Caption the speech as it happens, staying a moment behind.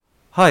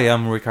Hi,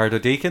 I'm Ricardo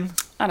Deacon,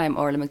 And I'm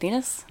Orla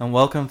McNeilus. and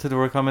welcome to the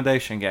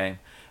Recommendation Game,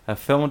 a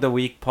Film of the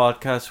Week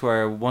podcast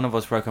where one of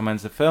us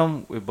recommends a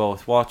film, we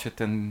both watch it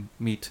and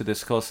meet to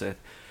discuss it.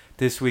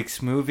 This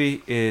week's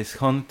movie is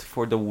Hunt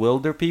for the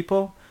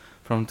Wilderpeople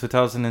from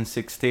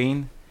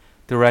 2016,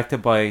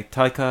 directed by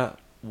Taika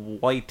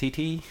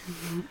Waititi,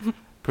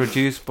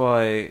 produced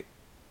by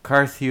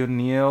Carthy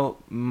O'Neill,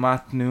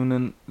 Matt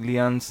Noonan,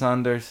 Leanne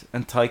Sanders,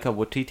 and Taika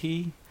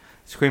Waititi.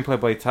 Screenplay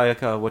by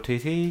Taika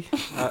Waititi.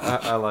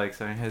 I like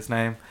saying his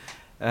name.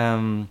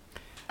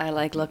 I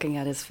like looking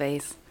at his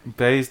face.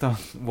 Based on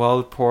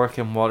Wild Pork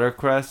and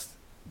Watercress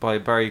by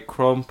Barry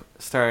Crump,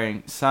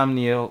 starring Sam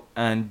Neill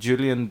and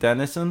Julian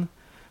Dennison.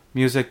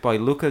 Music by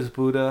Lucas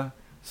Buda,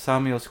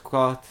 Samuel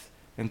Scott,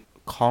 and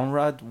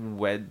Conrad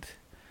Wedd.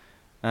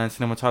 And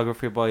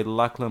cinematography by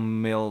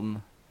Lachlan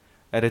Milne.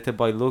 Edited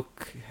by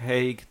Luke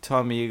Haig,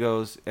 Tom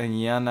Egos, and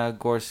Yana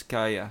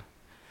Gorskaya.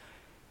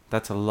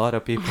 That's a lot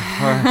of people.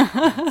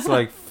 It's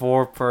like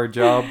 4 per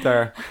job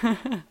there.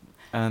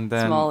 And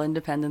then Small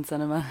independent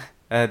cinema.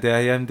 The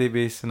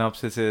IMDb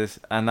synopsis is: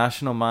 a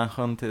national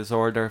manhunt is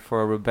ordered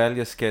for a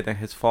rebellious kid and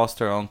his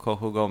foster uncle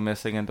who go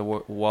missing in the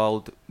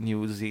wild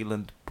New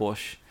Zealand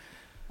bush.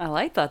 I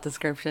like that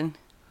description.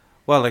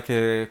 Well,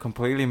 it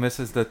completely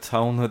misses the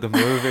tone of the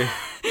movie.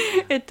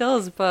 It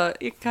does, but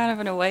it kind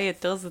of in a way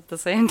it does at the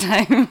same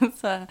time.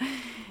 So,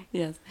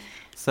 yes.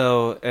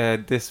 So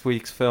this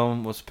week's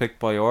film was picked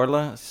by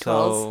Orla.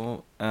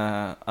 So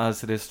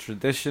as it is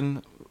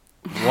tradition,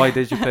 why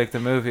did you pick the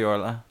movie,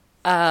 Orla?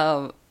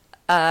 I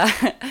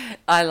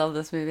love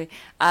this movie.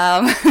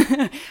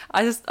 I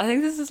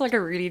think this is like a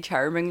really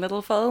charming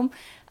little film.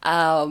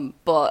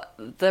 But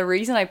the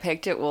reason I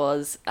picked it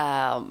was,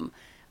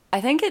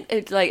 I think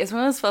it's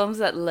one of those films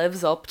that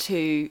lives up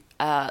to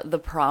the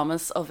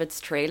promise of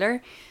its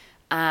trailer.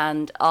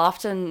 And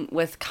often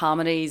with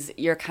comedies,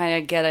 you're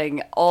kind of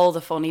getting all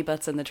the funny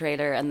bits in the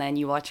trailer, and then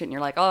you watch it and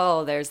you're like,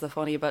 oh, there's the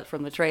funny bit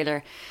from the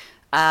trailer.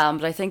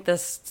 But I think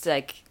this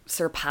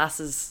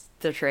surpasses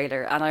the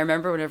trailer. And I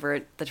remember whenever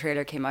the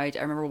trailer came out,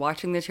 I remember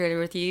watching the trailer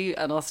with you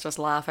and us just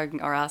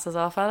laughing our asses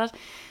off at it.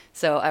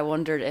 So I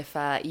wondered if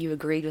you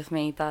agreed with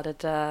me that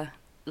it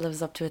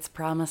lives up to its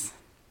promise.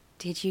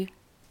 Did you?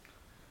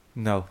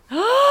 No.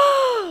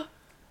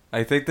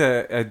 I think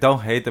that I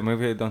don't hate the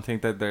movie. I don't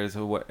think that there's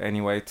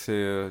any way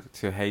to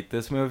hate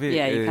this movie.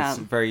 Yeah, you It's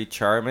can. very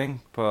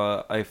charming,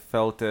 but I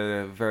felt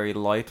very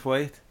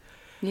lightweight.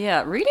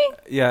 Yeah, really?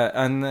 Yeah,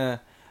 and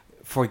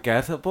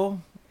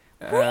forgettable.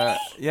 Really?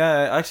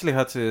 Yeah, I actually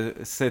had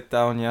to sit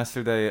down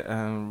yesterday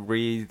and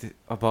read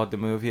about the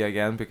movie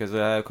again because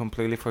I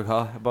completely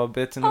forgot about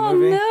bits in the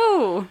movie.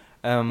 Oh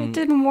no! It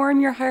didn't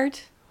warm your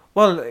heart?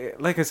 Well,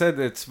 like I said,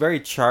 it's very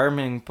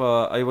charming,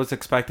 but I was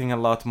expecting a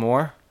lot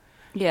more.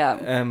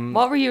 Yeah.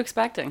 What were you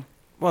expecting?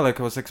 Well, I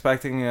was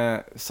expecting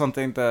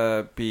something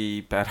to be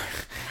better.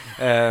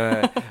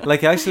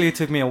 Actually, it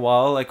took me a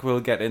while. We'll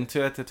get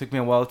into it. It took me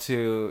a while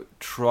to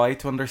try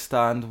to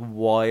understand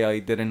why I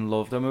didn't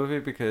love the movie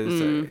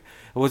because it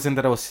wasn't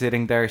that I was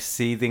sitting there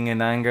seething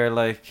in anger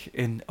like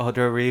in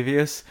other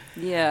reviews.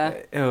 Yeah.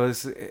 It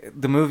was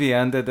the movie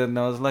ended and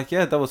I was like,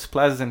 yeah, that was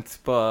pleasant,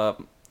 but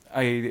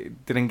I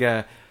didn't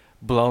get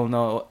blown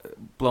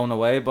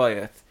away by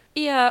it.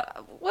 Yeah,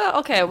 well,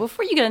 okay,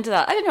 before you get into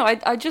that, I don't know,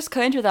 I just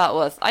counter that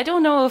with, I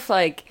don't know if,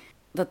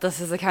 that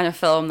this is the kind of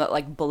film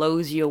that,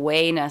 blows you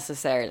away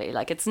necessarily.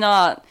 It's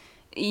not,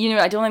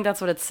 I don't think that's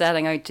what it's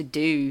setting out to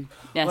do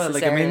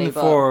necessarily.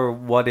 Well, for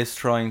what it's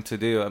trying to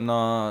do. I'm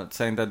not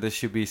saying that this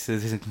should be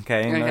Citizen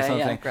Kane or something.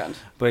 Yeah, grand.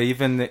 But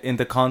even in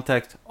the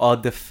context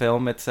of the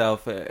film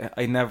itself,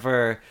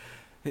 I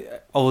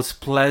was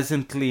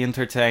pleasantly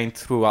entertained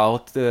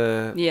throughout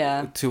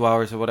the 2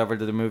 hours or whatever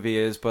the movie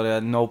is, but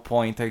at no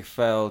point I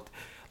felt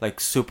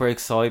super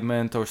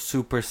excitement or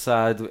super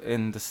sad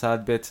in the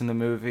sad bits in the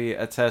movie,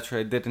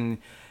 etc. It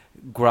didn't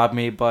grab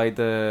me by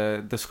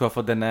the scruff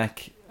of the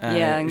neck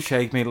and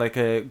shake me like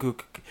a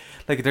good.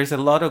 There's a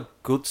lot of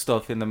good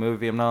stuff in the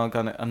movie. I'm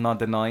not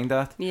denying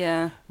that.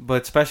 Yeah.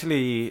 But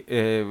especially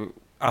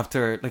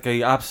after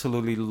I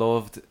absolutely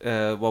loved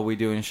What We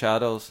Do in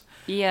Shadows.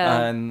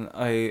 Yeah. And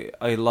I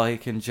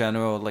like in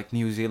general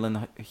New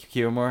Zealand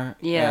humor.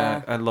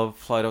 Yeah. I love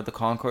Flight of the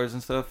Conchords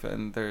and stuff,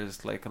 and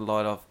there's a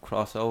lot of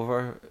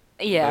crossover.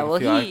 Yeah, well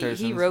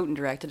he wrote and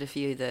directed a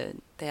few of the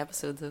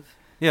episodes of.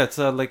 Yeah, it's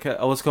I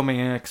was coming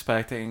in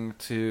expecting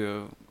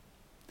to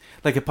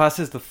it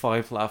passes the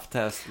 5 laugh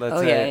test, let's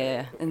say.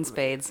 Yeah, in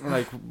spades.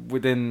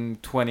 Within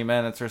 20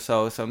 minutes or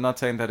so. So I'm not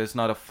saying that it's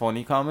not a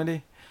funny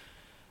comedy,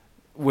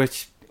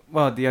 which,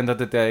 well, at the end of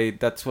the day,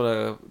 that's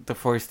what the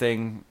first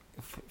thing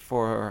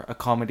for a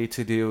comedy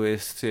to do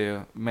is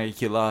to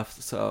make you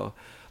laugh. So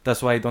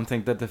that's why I don't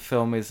think that the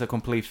film is a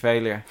complete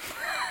failure.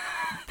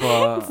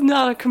 But it's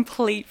not a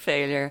complete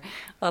failure.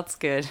 That's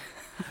good.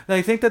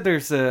 I think that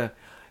there's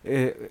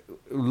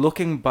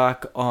looking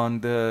back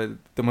on the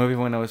movie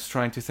when I was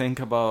trying to think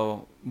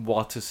about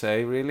what to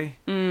say, really,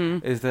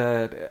 is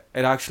that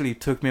it actually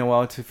took me a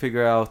while to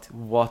figure out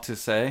what to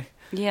say.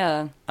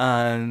 Yeah.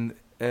 And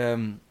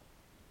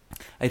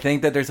I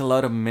think that there's a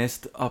lot of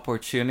missed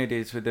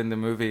opportunities within the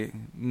movie.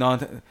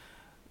 Not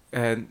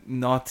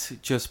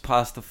just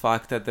past the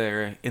fact that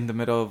they're in the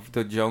middle of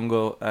the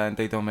jungle and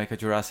they don't make a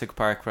Jurassic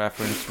Park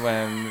reference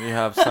when you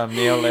have Sam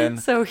Neill in.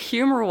 So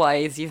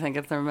humor-wise, you think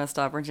it's their missed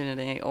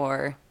opportunity,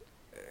 or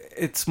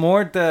It's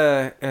more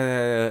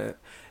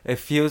it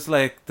feels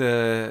like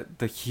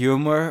the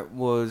humor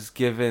was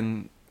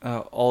given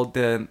all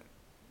the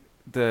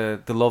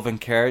love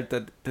and care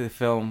that the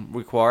film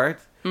required,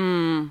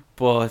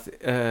 but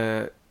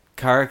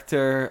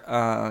character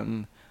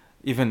and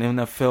even in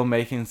a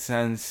filmmaking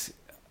sense,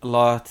 a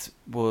lot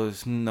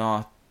was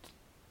not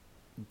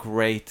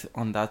great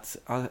on that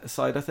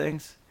side of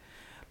things.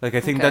 Like, I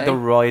think that the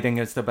writing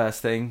is the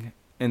best thing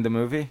in the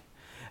movie,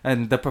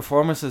 and the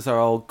performances are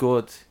all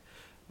good,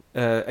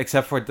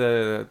 except for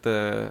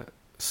the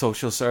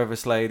social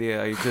service lady.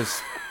 I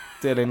just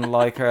didn't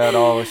like her at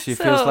all. She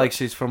feels like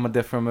she's from a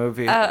different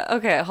movie.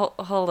 Okay,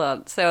 hold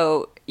on.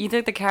 So you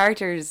think the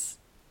characters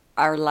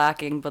are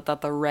lacking, but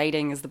that the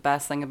writing is the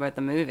best thing about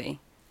the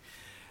movie?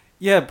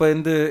 Yeah, but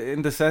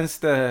in the sense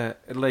that,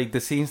 like, the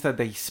scenes that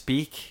they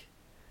speak,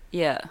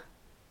 yeah,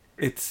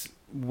 it's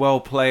well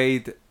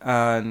played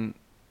and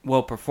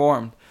well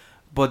performed,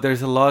 but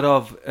there's a lot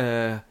of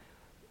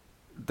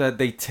that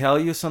they tell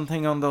you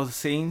something on those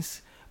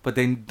scenes, but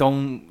they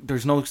don't.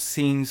 There's no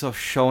scenes of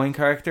showing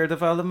character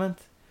development.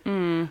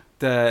 I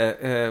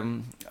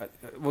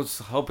was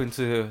hoping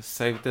to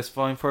save this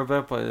point for a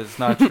bit, but it's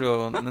not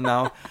true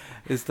now.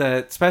 Is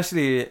that,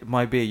 especially, it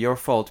might be your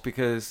fault,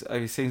 because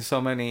I've seen so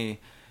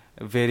many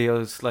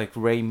videos like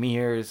Ray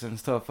Mears and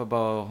stuff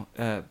about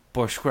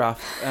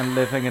bushcraft and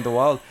living in the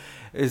wild,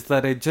 is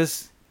that it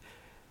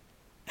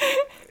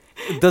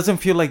doesn't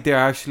feel like they're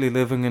actually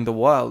living in the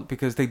wild,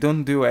 because they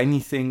don't do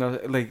anything.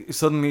 Like,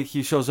 suddenly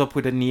he shows up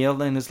with a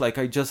nail and it's like,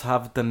 I just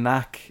have the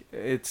knack.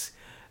 It's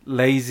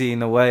lazy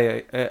in a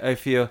way, I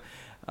feel.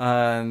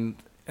 And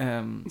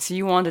so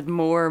you wanted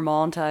more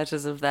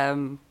montages of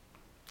them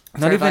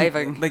not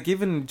surviving.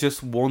 even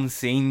just one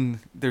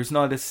scene. There's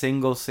not a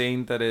single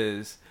scene that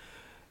is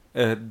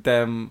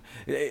them.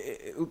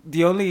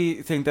 The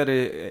only thing that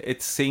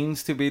it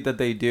seems to be that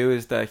they do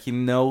is that he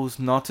knows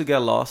not to get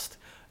lost.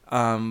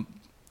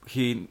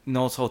 He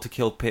knows how to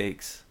kill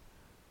pigs,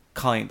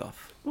 kind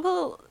of.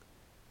 Well,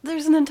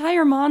 there's an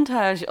entire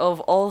montage of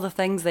all the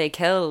things they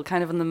kill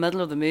kind of in the middle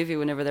of the movie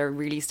whenever they're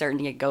really starting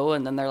to get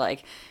going, and they're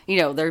like,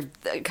 they're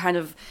kind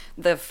of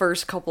the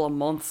first couple of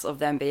months of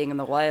them being in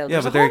the wild.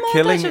 Yeah, there's but they're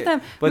killing,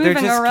 but they're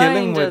just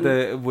killing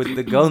with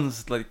the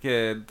guns. Like,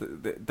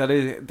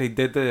 they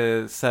did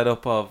the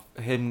setup of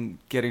him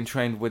getting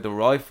trained with the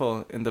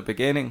rifle in the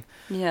beginning.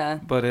 Yeah.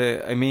 But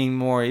I mean,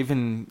 more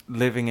even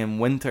living in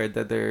winter,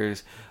 that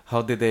there's,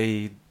 how did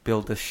they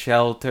build the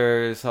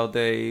shelters, how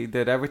they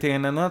did everything.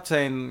 And I'm not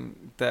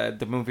saying that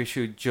the movie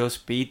should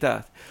just be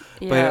that.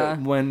 Yeah.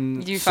 But when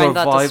do you find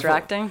that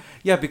distracting?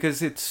 Yeah,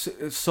 because it's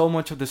so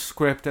much of the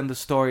script and the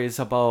story is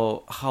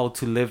about how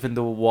to live in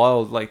the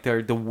wild. Like,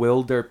 they're the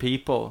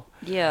Wilderpeople.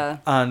 Yeah.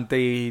 And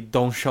they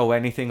don't show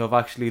anything of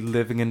actually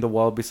living in the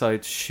wild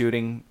besides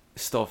shooting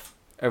stuff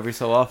every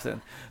so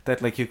often.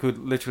 That, like, you could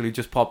literally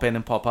just pop in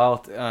and pop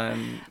out.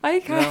 And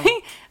I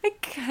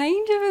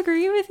kind of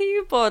agree with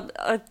you, but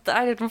I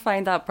didn't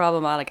find that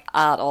problematic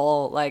at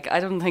all. Like,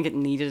 I don't think it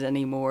needed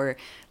any more.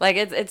 Like,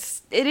 it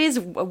is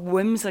a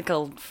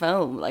whimsical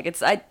film. Like,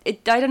 I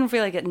didn't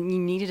feel like you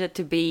needed it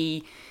to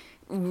be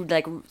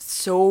like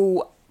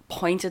so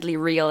pointedly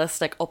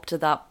realistic up to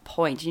that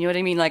point. You know what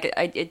I mean? Like,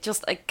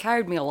 it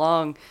carried me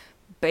along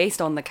based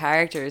on the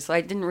characters. So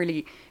I didn't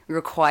really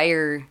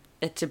require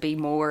it to be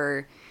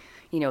more,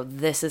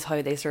 this is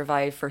how they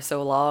survived for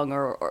so long,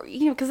 or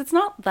because it's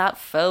not that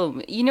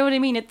film. You know what I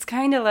mean? It's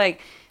kind of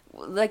like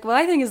what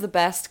I think is the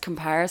best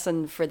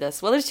comparison for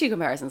this. Well, there's two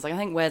comparisons. Like, I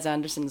think Wes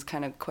Anderson's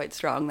kind of quite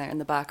strong there in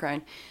the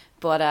background,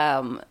 but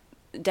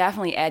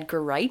definitely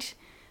Edgar Wright,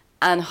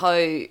 and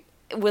how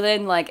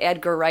within like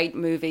Edgar Wright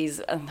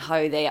movies and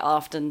how they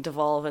often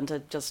devolve into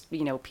just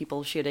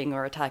people shooting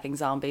or attacking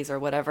zombies or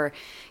whatever.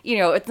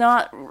 It's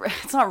not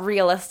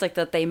realistic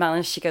that they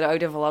manage to get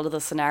out of a lot of the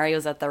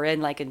scenarios that they're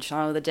in, like in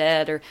Shaun of the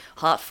Dead or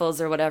Hot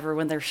Fuzz or whatever,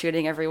 when they're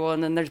shooting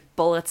everyone and there's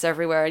bullets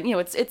everywhere, and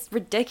it's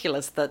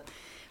ridiculous that.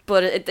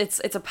 But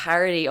it's a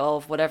parody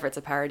of whatever. It's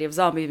a parody of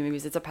zombie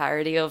movies. It's a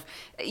parody of,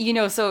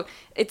 so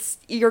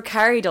you're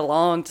carried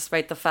along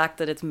despite the fact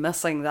that it's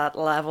missing that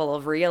level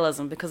of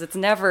realism, because it's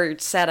never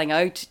setting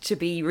out to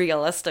be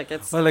realistic.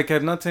 Well, like,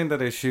 I'm not saying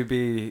that it should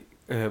be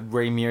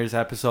Ray Mears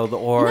episode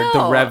or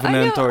The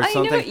Revenant or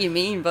something. I know what you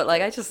mean, but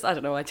like, I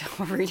don't know. I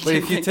don't really. But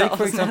if you take,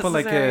 for example,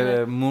 like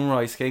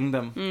Moonrise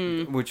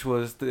Kingdom, which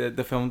was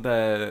the film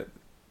that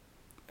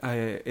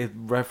it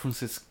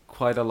references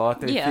quite a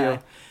lot, I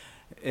feel.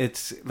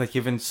 It's like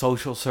even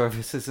social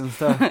services and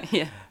stuff.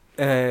 Yeah.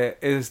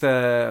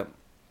 In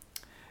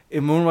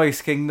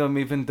Moonrise Kingdom,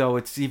 even though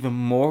it's even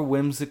more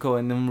whimsical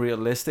and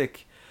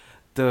unrealistic,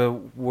 the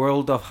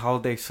world of how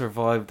they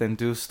survived and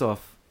do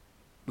stuff,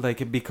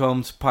 like, it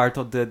becomes part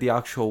of the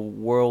actual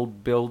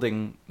world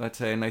building, let's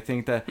say. And I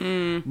think that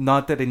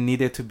not that it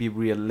needed to be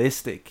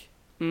realistic,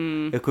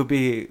 It could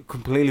be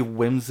completely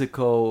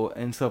whimsical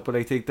and stuff, but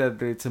I think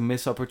that it's a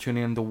missed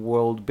opportunity in the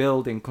world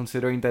building,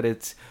 considering that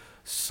it's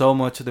so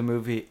much of the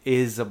movie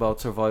is about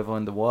survival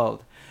in the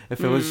wild.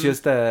 If it was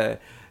just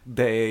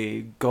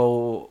they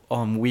go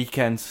on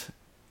weekends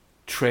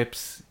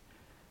trips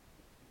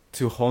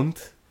to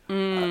hunt,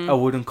 I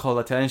wouldn't call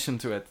attention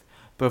to it.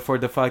 But for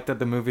the fact that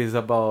the movie is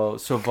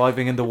about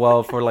surviving in the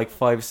wild for like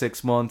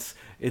 5-6 months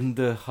in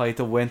the height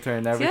of winter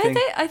and everything.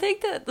 See, I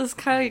think that this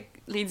kind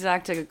of leads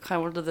back to kind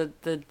of one of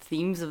the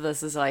themes of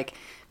this is like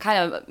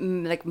kind of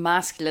like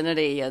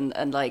masculinity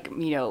and like,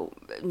 you know,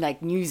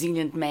 like New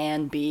Zealand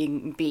men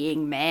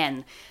being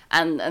men,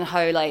 and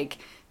how like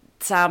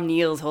Sam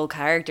Neill's whole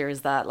character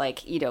is that,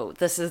 like, you know,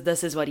 this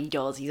is what he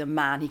does. He's a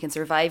man. He can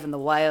survive in the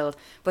wild,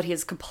 but he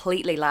is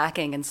completely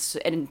lacking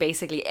in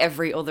basically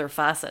every other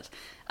facet.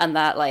 And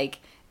that, like,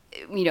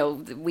 you know,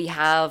 we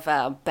have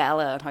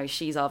Bella and how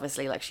she's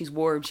obviously, like, she's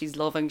warm, she's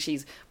loving,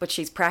 but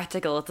she's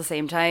practical at the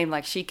same time.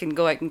 Like, she can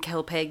go out and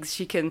kill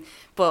pigs,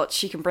 but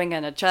she can bring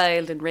in a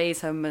child and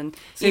raise him. And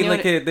see,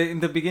 like in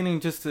the beginning,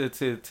 just to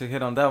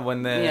hit on that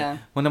one,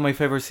 one of my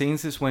favorite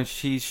scenes is when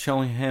she's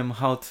showing him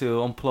how to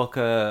unpluck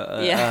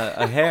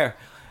a hair,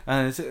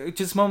 and it's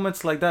just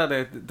moments like that.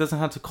 It doesn't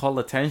have to call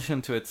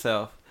attention to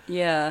itself.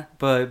 Yeah,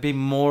 but be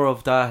more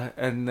of that,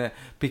 and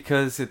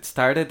because it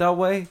started that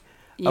way.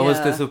 I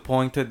was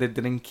disappointed it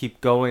didn't keep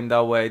going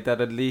that way,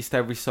 that at least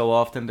every so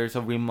often there's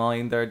a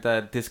reminder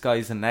that this guy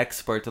is an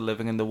expert at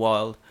living in the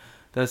wild.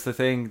 That's the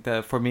thing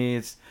that for me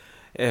is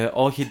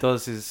all he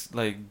does is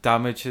like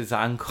damage his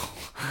ankle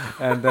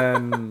and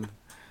then...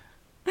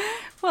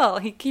 Well,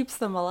 he keeps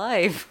them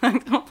alive. I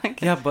don't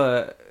think yeah,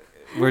 but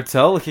we're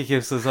told he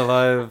keeps us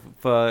alive,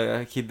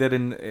 but he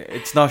didn't...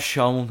 It's not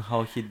shown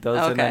how he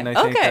does it. And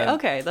I think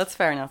okay, that's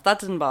fair enough. That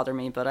didn't bother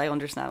me, but I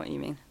understand what you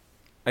mean.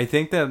 I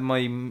think that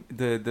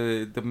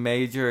the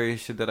major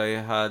issue that I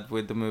had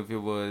with the movie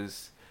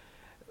was,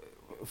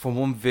 for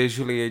one,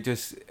 visually, it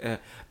just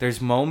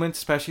there's moments,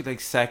 especially like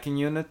second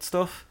unit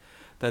stuff,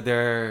 that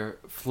they're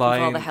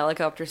flying, with all the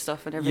helicopter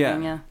stuff and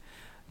everything. Yeah.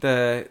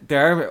 There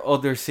are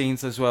other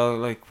scenes as well,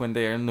 like when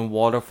they're in the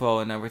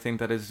waterfall and everything,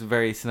 that is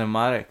very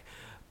cinematic,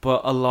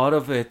 but a lot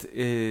of it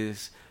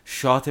is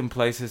shot in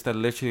places that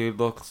literally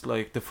looks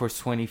like the first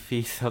 20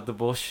 feet of the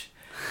bush.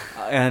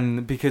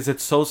 And because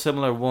it's so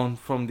similar one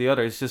from the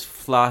other, it's just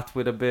flat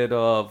with a bit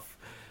of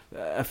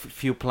a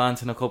few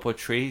plants and a couple of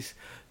trees,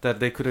 that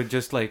they could have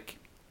just like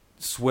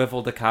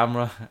swiveled the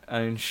camera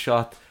and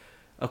shot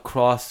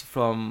across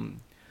from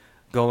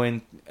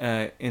going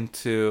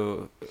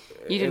into...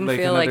 You didn't like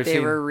feel like they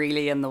scene. were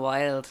really in the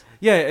wild.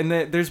 Yeah, and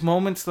there's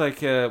moments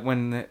like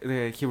when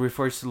he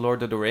refers to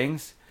Lord of the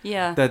Rings.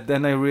 Yeah. That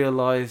then I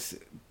realize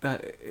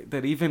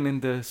that even in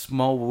the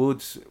small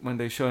woods when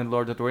they show in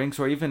Lord of the Rings,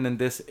 or even in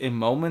this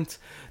moment,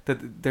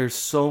 that there's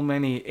so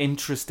many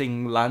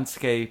interesting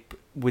landscape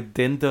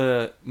within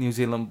the New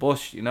Zealand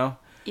bush, you know?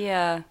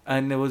 Yeah.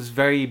 And it was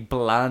very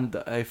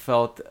bland, I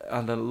felt,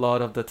 and a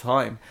lot of the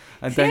time.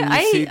 And then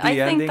you see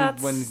the ending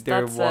when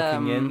they're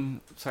walking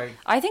in. Sorry.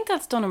 I think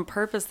that's done on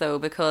purpose, though,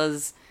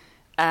 because...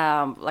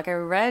 like I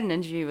read an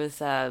interview with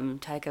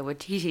Taika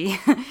Waititi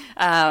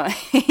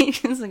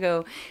ages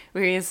ago,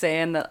 where he was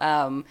saying that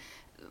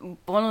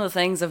one of the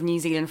things of New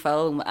Zealand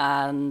film,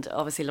 and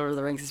obviously Lord of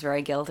the Rings is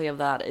very guilty of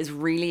that, is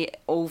really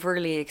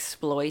overly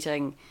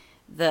exploiting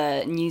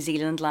the New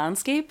Zealand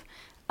landscape.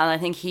 And I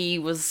think he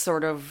was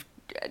sort of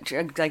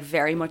like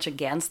very much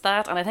against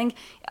that, and I think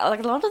like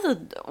a lot of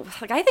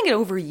I think it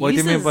overuses. What do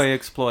you mean by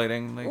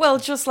exploiting? Like, well,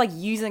 just like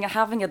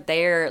having it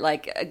there,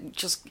 like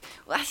just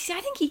I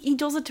think he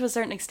does it to a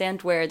certain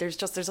extent where there's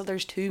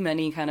too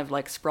many kind of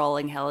like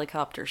sprawling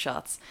helicopter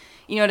shots.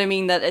 You know what I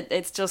mean? That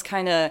it's just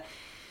kind of,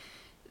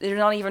 there's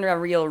not even a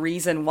real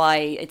reason why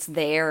it's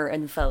there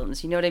in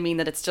films. You know what I mean?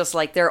 That it's just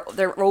like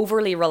they're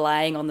overly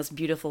relying on this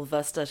beautiful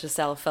vista to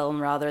sell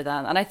film rather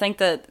than... And I think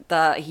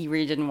that he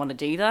really didn't want to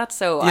do that.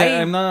 So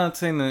I'm not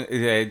saying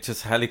that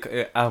just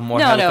more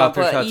no,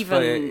 helicopter but shots,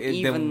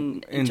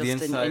 even in just the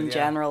inside, in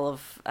general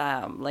of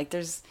like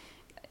there's,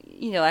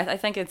 you know, I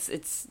think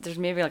it's there's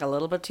maybe like a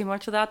little bit too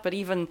much of that, but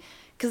even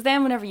because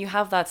then whenever you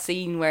have that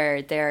scene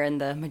where they're in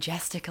the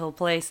majestical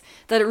place,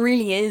 that it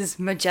really is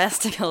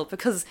majestical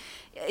because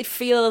it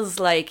feels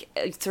like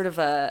it's sort of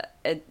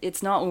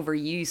it's not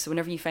overused. So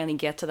whenever you finally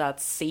get to that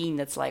scene,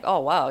 it's like,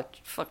 oh wow,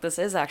 fuck, this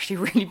is actually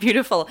really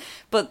beautiful.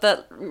 But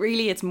that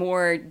really, it's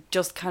more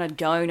just kind of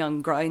down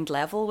on ground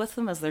level with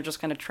them as they're just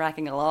kind of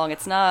tracking along.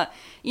 It's not,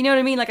 you know what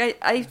I mean? Like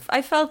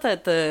I felt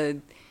that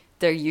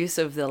their use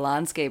of the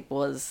landscape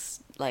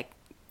was like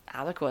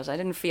adequate. I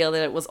didn't feel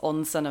that it was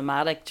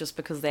uncinematic just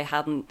because they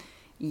hadn't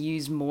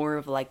used more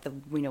of like the,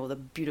 you know, the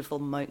beautiful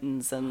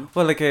mountains and...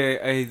 Well, like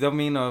I don't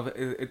mean of...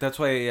 That's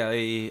why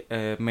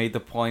I made the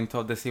point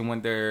of the scene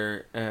when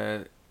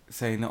they're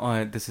saying,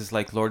 oh, this is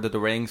like Lord of the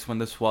Rings, when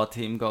the SWAT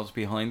team goes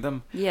behind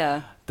them.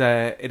 Yeah.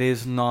 That it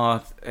is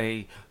not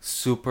a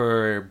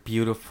super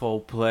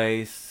beautiful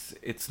place.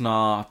 It's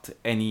not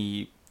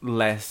any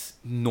less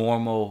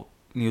normal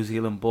New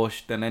Zealand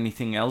bush than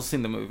anything else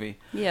in the movie.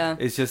 Yeah.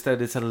 It's just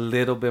that it's a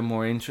little bit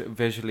more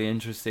visually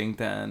interesting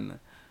than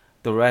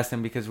the rest,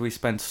 and because we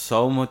spent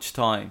so much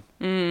time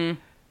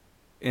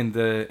in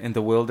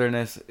the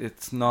wilderness,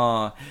 it's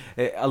not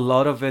a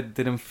lot of it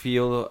didn't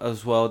feel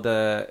as well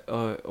that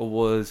it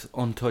was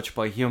untouched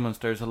by humans.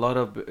 There's a lot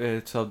of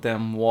it's of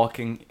them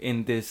walking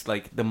in this,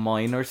 like, the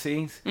minor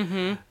scenes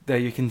that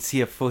you can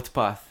see a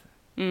footpath,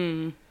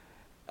 and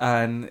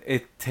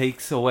it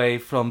takes away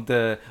from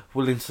the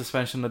willing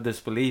suspension of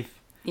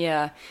disbelief.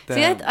 Yeah.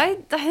 See, I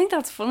think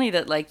that's funny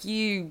that, like,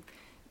 the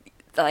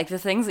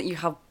things that you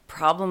have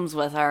problems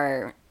with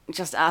are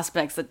just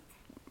aspects that,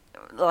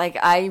 like,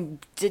 I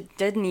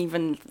didn't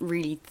even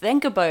really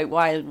think about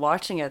while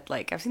watching it.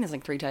 Like, I've seen this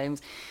like 3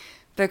 times,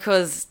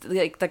 because,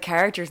 like, the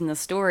characters in the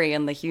story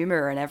and the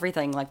humor and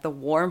everything, like the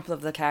warmth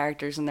of the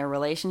characters and their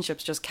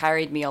relationships just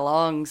carried me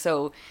along.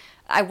 So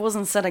I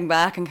wasn't sitting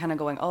back and kind of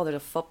going, oh, there's a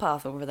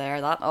footpath over there.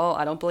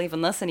 I don't believe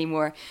in this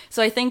anymore.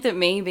 So I think that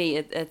maybe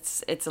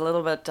it's a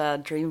little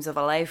bit Dreams of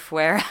a Life,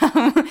 where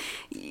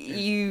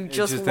you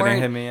just weren't, didn't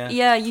hit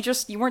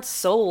me, you weren't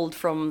sold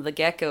from the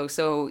get-go.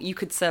 So you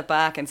could sit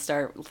back and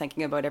start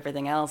thinking about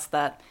everything else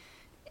that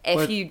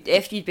if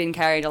you'd been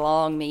carried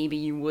along, maybe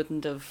you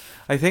wouldn't have.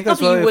 I think not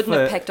as well, that you wouldn't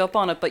have picked up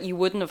on it, but you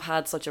wouldn't have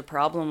had such a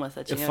problem with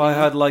it. If I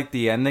had liked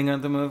the ending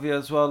of the movie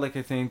as well, like,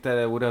 I think that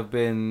it would have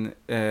been.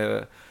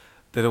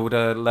 That it would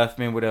have left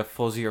me with a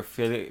fuzzier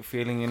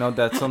feeling, you know,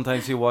 that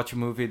sometimes you watch a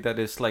movie that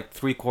is like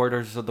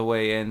 3/4 of the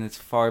way in, it's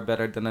far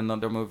better than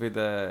another movie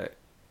that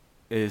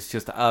is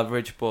just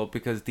average, but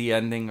because the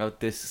ending of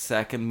this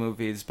second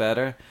movie is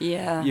better,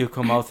 you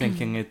come out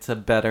thinking it's a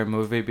better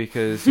movie,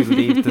 because you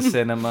leave the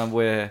cinema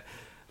with,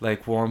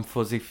 like, warm,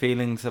 fuzzy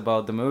feelings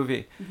about the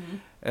movie.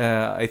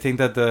 I think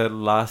that the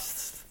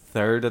last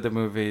third of the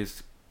movie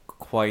is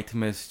quite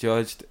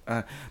misjudged.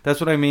 That's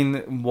what I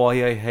mean,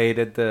 why I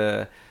hated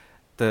the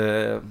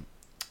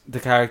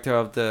character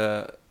of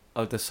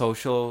the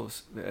social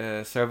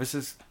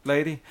services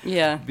lady.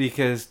 Yeah.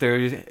 Because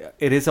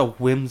it is a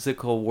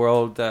whimsical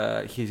world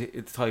that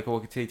Taika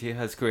Waititi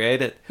has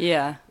created.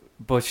 Yeah.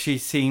 But she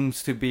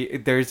seems to be,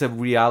 there's a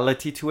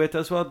reality to it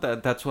as well.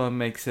 That's what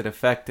makes it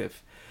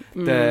effective.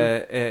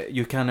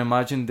 You can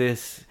imagine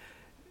this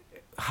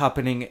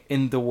happening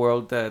in the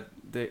world that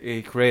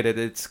it created.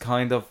 It's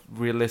kind of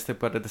realistic,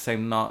 but at the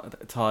same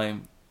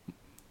time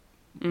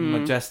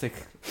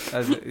majestical.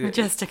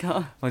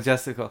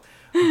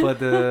 But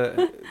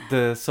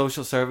the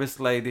social service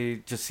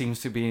lady just seems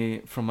to be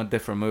from a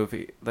different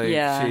movie. Like,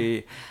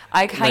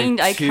 I kind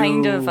of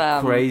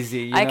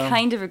crazy. You know? I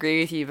kind of agree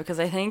with you, because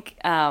I think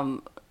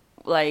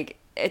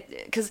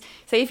because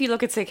say if you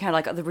look at, say, kind of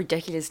like the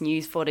ridiculous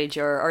news footage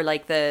or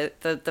like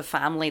the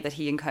family that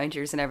he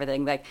encounters and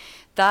everything like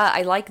that,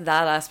 I like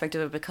that aspect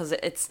of it, because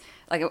it's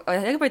like, I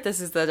think about this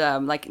is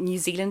that like New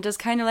Zealand is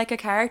kind of like a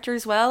character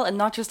as well, and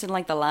not just in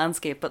like the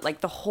landscape, but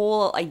like the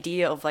whole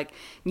idea of like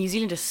New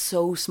Zealand is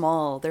so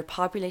small, their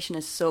population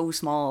is so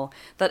small,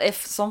 that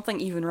if something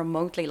even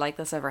remotely like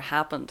this ever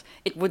happened,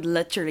 it would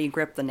literally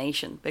grip the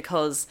nation,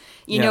 because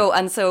you know.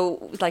 And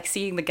so like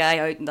seeing the guy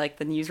out, like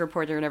the news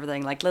reporter and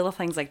everything, like little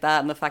things like that,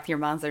 and the fact that your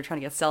man's there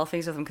trying to get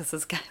selfies with him because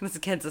this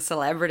kid's a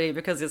celebrity,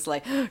 because it's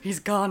like he's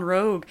gone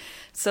rogue.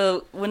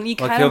 So when you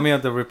kill me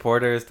on the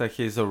reporter is that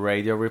he's a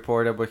radio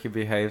reporter, but he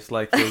behaves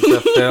like he's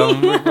a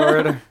film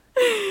reporter.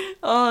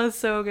 Oh, it's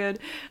so good.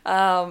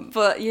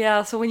 But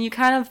yeah, so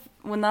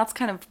when that's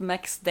kind of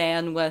mixed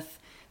then with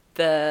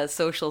the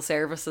social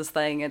services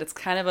thing, and it's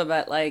kind of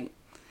about like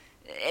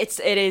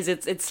it's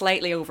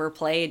slightly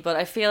overplayed, but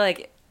I feel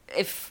like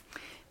if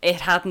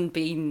it hadn't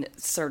been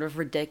sort of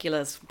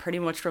ridiculous pretty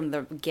much from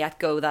the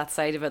get-go, that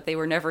side of it, they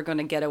were never going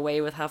to get away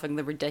with having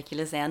the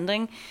ridiculous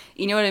ending.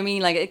 You know what I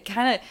mean? Like, it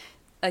kind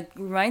of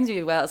reminds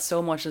me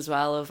so much as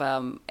well of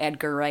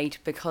Edgar Wright,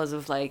 because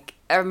of like,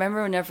 I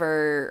remember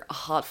whenever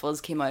Hot Fuzz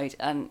came out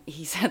and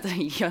he said that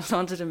he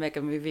wanted to make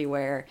a movie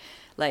where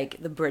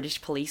like the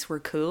British police were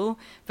cool,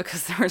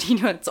 because they were,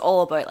 you know, it's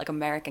all about like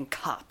American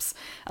cops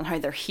and how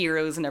they're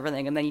heroes and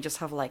everything, and then you just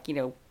have like, you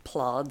know,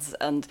 plods,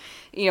 and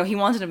you know, he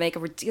wanted to make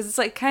because it's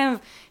like kind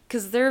of,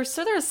 because they're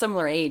a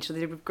similar age, so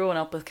they've grown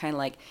up with kind of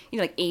like, you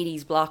know, like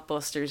 80s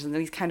blockbusters and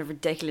these kind of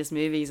ridiculous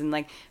movies, and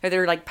like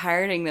they're like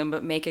parroting them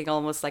but making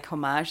almost like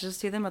homages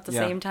to them at the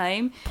same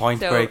time.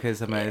 Point Break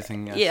is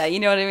amazing. Yes. Yeah, you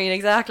know what I mean,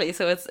 exactly.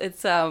 So it's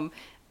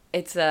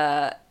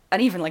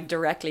and even like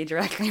directly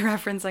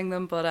referencing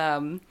them, but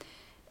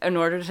in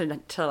order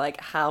to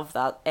like have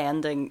that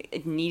ending,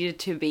 it needed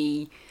to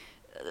be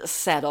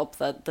set up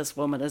that this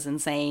woman is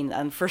insane,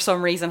 and for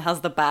some reason has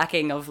the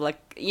backing of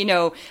like, you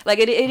know, like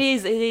it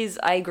is.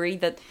 I agree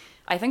that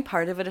I think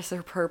part of it is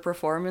her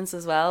performance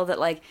as well, that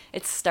like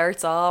it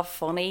starts off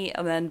funny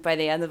and then by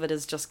the end of it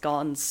has just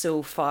gone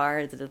so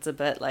far that it's a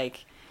bit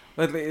like.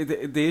 But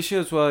the issue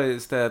as well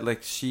is that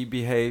like she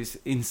behaves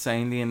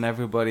insanely and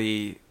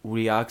everybody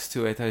reacts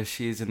to it as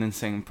she's an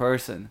insane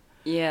person.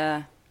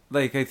 Yeah.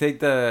 Like, I think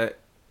that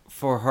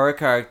for her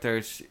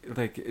character,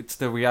 like, it's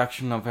the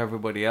reaction of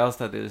everybody else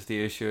that is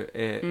the issue.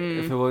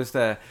 If it was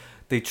the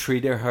they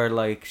treated her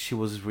like she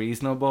was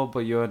reasonable, but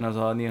you as an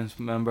audience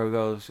member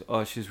goes,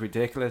 "Oh, she's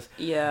ridiculous."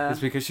 Yeah. It's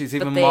because she's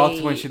even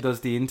mocked when she does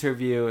the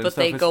interview and but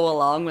stuff. they go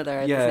along with her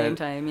at the same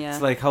time. Yeah.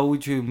 It's like, how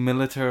would you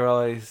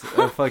militarize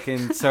a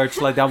fucking search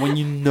like that when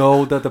you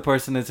know that the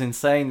person is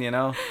insane? You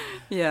know.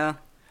 Yeah.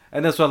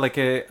 And that's what, like,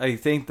 I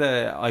think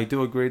that I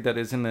do agree that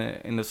it's in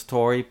a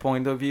story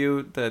point of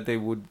view that they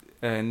would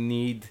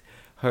need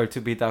her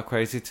to be that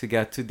crazy to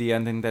get to the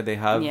ending that they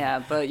have.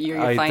 Yeah, but you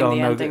find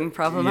the ending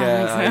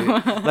problematic.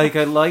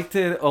 Yeah, I liked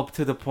it up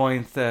to the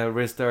point that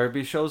Riz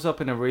Derby shows up,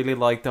 and I really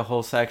liked the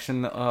whole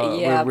section with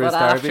Riz but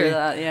Derby. after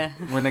that, yeah.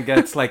 When it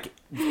gets, like,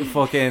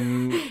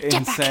 fucking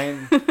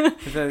insane.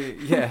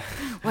 Yeah.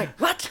 Wait,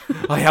 what?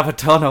 I have a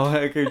tunnel.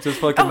 I could just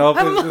fucking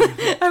open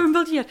I haven't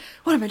built it yet.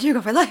 What am I doing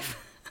with my life?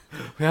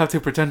 We have to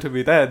pretend to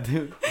be dead.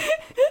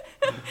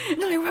 It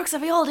only works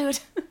if we all do it.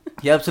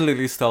 He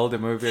absolutely stole the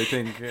movie, I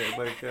think.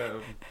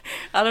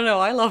 I don't know.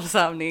 I love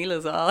Sam Neill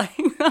as well.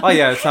 Oh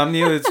yeah, Sam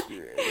Neill is.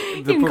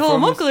 You can call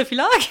him Uncle if you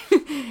like.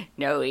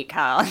 No, he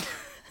can't.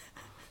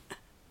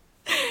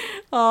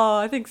 Oh,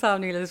 I think Sam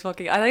Neill is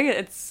fucking. I think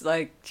it's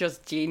like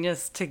just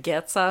genius to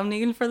get Sam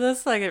Neill for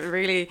this. Like it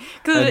really.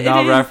 And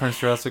not reference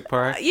Jurassic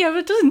Park. Yeah, but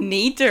it doesn't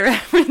need to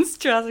reference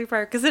Jurassic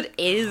Park because it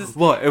is.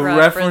 What? It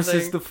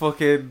references the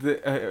fucking.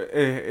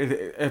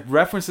 It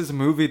references a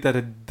movie that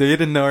it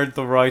didn't earn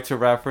the right to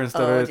reference.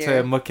 That it's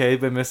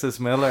McCabe and Mrs.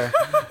 Miller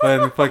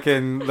when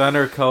fucking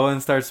Leonard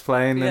Cohen starts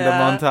playing in the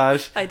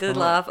montage. I did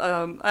laugh.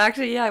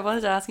 Actually, I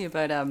wanted to ask you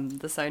about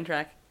the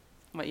soundtrack.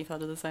 What you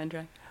thought of the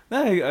soundtrack?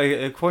 No,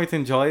 I quite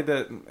enjoyed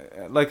it.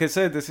 Like I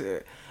said, this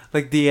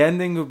like the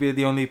ending would be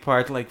the only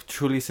part like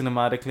truly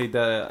cinematically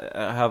that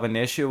I have an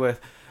issue with.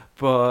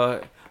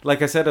 But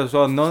like I said as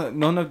well,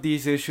 none of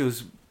these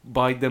issues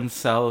by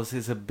themselves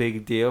is a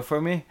big deal for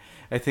me.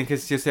 I think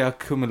it's just the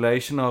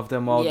accumulation of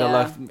them all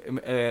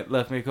that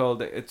left me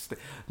cold. It's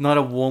not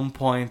at one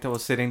point I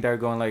was sitting there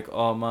going like,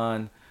 oh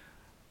man,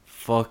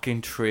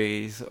 fucking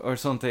trees or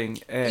something.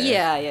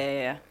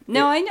 Yeah.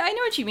 No, I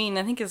know what you mean.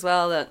 I think as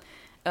well that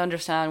I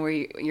understand where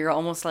you're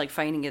almost like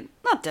finding it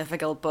not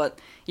difficult, but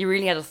you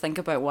really had to think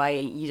about why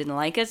you didn't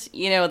like it.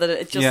 You know that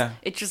it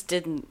just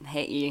didn't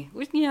hit you.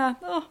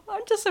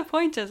 I'm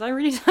disappointed. I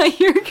really thought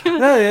you were gonna.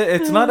 No,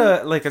 it's not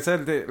a like I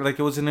said. Like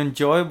it was an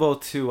enjoyable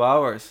 2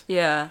 hours.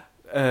 Yeah.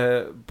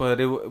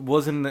 But it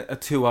wasn't a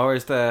 2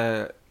 hours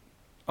that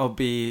I'll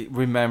be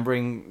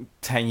remembering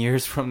 10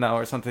 years from now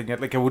or something.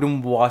 Like I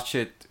wouldn't watch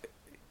it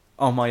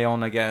on my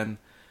own again.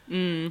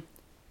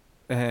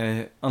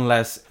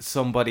 Unless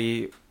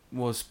somebody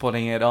was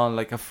putting it on,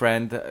 like a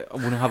friend, I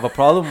wouldn't have a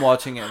problem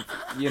watching it,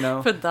 you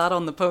know. Put that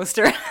on the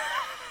poster.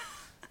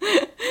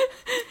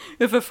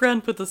 If a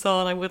friend put this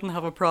on, I wouldn't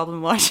have a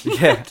problem watching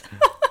it.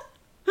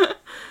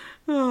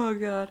 Oh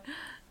god.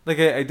 Like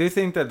I do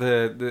think that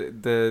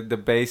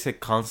the basic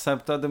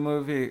concept of the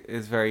movie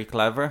is very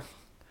clever,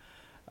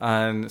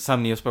 and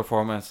Sam Neill's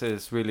performance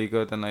is really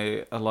good, and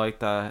I like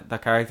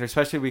that character,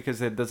 especially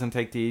because it doesn't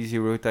take the easy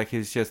route. Like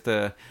he's just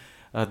a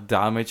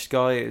damaged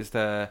guy.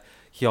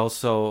 He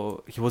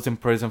was in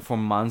prison for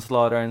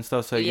manslaughter and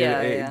stuff, so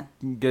it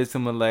gives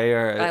him a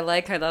layer. I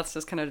like how that's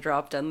just kind of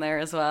dropped in there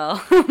as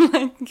well.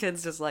 Like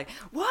kids just like,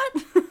 what?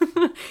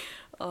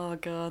 Oh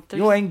god,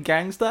 you ain't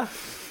gangster.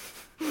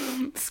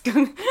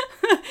 Skunk.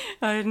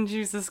 I didn't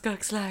choose the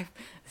skunk's life.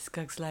 The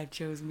skunk's life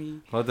chose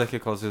me. What the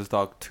heck calls his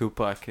dog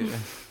Tupac?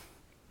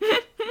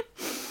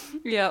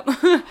 Yeah.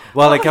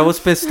 Well, like I was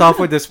pissed off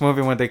with this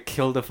movie when they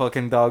killed the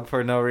fucking dog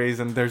for no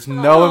reason. There's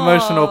no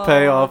emotional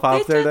payoff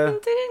after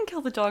that. They didn't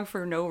kill the dog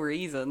for no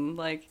reason.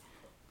 Like,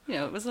 you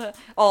know, it was a.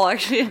 Oh,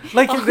 actually.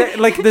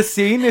 Like the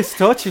scene is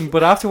touching,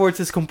 but afterwards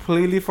it's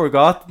completely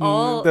forgotten.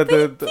 They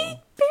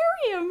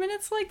bury him, and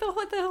it's like the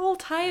whole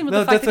time with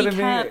the fact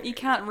that he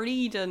can't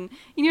read, and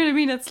you know what I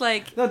mean. It's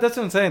like that's what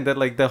I'm saying. That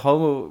like the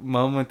whole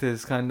moment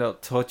is kind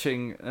of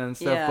touching and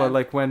stuff, but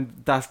like when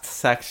that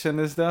section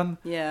is done,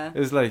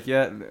 it's like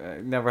I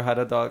never had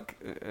a dog.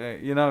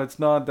 You know, it's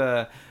not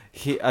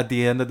he at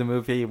the end of the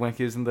movie when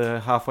he's in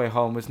the halfway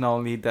home. It's not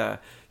only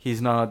that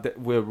he's not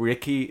where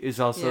Ricky is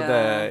also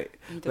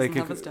he doesn't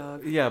have his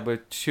dog. Yeah,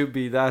 but should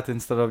be that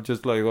instead of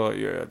just like, oh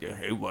yeah,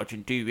 hey,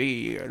 watching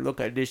TV, look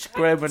at this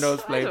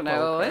criminals play poker. I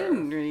don't know. I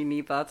didn't really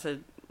need that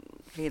to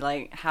be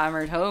like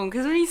hammered home,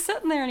 because when he's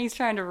sitting there and he's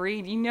trying to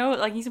read, you know,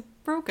 like he's a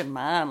broken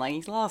man, like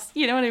he's lost.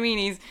 You know what I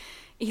mean?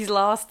 He's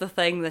lost the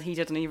thing that he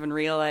didn't even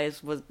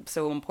realize was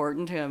so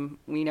important to him.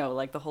 You know,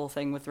 like the whole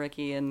thing with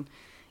Ricky, and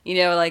you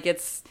know, like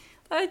it's.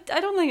 I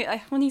don't think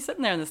when he's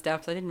sitting there on the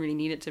steps, I didn't really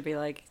need it to be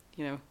like,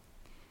 you know.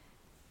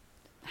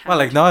 Well,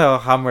 like now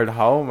hammered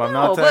home. I'm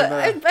not saying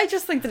that. I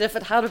just think that if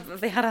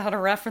they had had a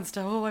reference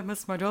to I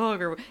miss my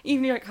dog, or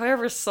even like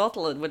however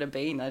subtle it would have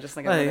been, I just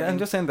think. I'm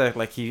just saying that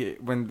like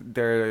when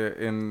they're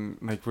in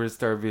like Riz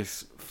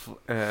Derby's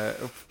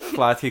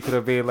flat, he could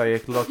have been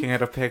like looking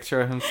at a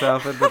picture of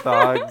himself and the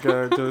dog,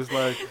 just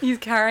like he's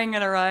carrying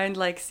it around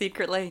like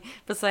secretly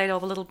beside all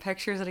the little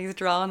pictures that he's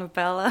drawn of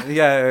Bella.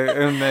 Yeah,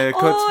 and it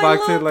cuts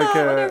back to like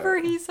whenever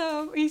he's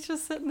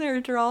just sitting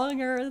there drawing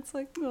her, it's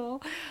like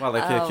Well,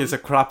 like he's a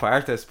crap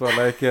artist. artist, but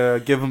like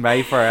give him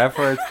A for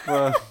effort.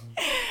 But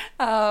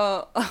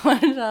I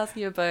wanted to ask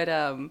you about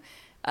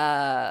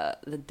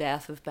the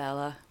death of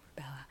Bella,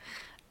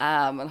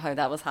 and how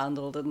that was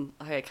handled, and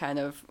how it kind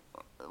of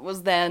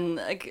was then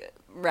like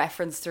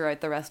referenced throughout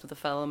the rest of the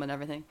film and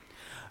everything.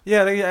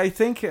 yeah, I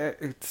think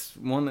it's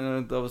one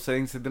of those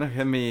things that didn't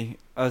hit me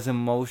as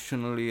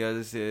emotionally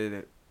as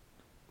it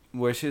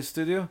wishes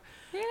to do.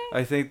 Really?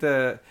 I think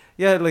that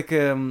yeah, like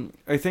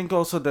I think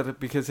also that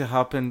because it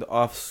happened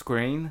off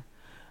screen,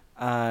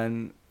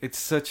 and it's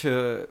such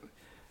a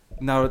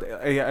now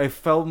I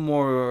felt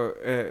more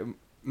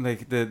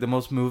like the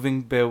most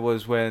moving bit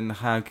was when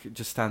Hank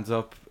just stands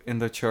up in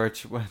the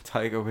church when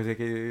Tiger was like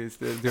he's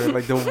doing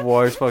like the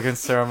worst fucking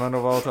sermon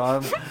of all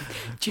time,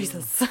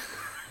 Jesus.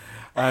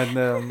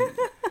 and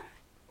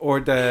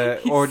or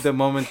the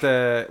moment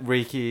that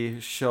Ricky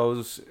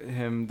shows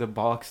him the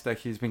box that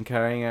he's been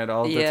carrying it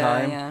all the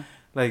time. Yeah.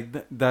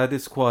 Like that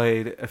is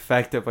quite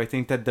effective. I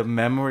think that the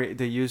memory,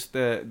 the use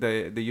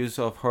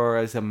of her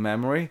as a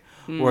memory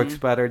works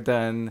better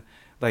than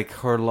like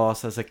her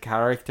loss as a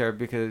character,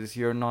 because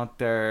you're not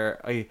there.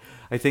 I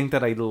think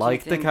that I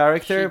like the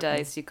character. She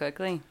dies too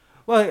quickly.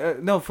 Well,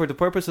 no, for the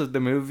purpose of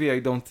the movie, I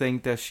don't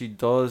think that she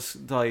does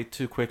die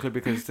too quickly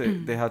because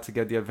they had to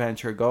get the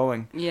adventure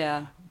going.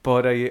 Yeah.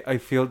 But I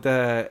feel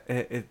that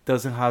it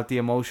doesn't have the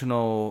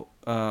emotional.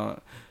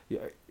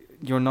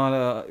 You're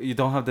not you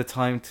don't have the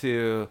time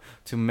to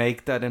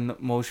make that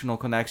emotional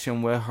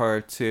connection with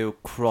her to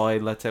cry,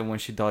 let's say, when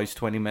she dies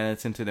 20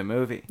 minutes into the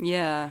movie.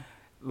 Yeah.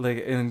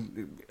 Like,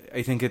 and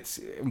I think it's,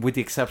 with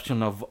the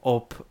exception of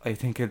Up, I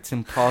think it's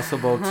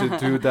impossible to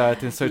do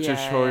that in such a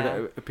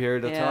short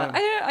period of time.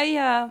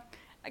 I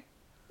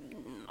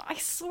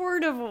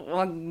sort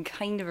of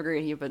kind of agree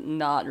with you, but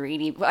not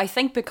really. But I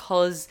think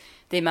because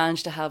they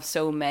managed to have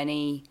so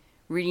many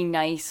really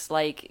nice,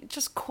 like,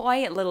 just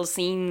quiet little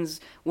scenes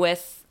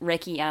with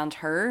Ricky and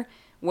her,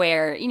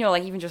 where, you know,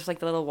 like, even just like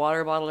the little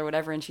water bottle or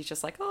whatever, and she's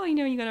just like, oh, you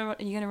know, you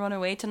gonna run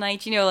away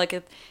tonight, you know, like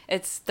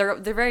they're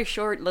very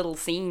short little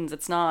scenes.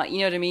 It's not, you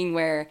know what I mean,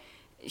 where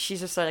she's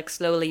just like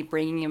slowly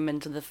bringing him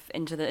into the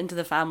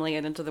family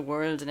and into the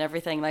world and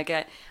everything. Like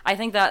I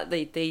think that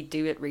they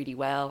do it really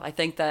well. I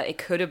think that it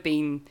could have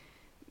been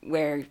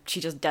where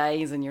she just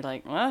dies and you're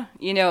like, what?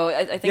 You know,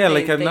 I think yeah,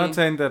 like I'm not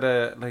saying that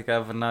like I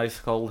have a nice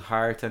cold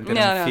heart and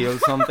didn't feel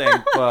something,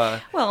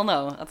 but well,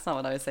 no, that's not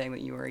what I was saying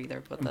that you were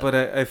either. But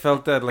I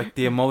felt that like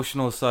the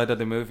emotional side of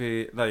the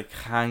movie, like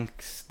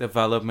Hank's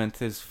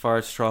development is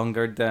far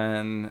stronger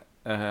than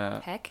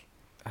Heck.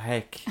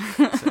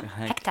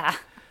 Hector.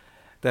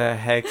 The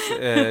Heck's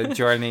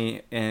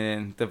journey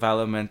in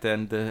development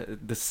and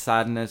the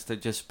sadness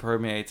that just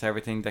permeates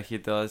everything that he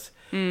does.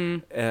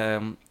 It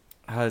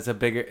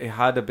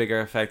had a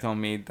bigger effect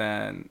on me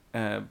than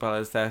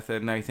Bella's death,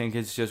 and I think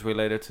it's just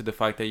related to the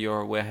fact that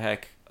you're with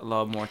Heck a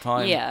lot more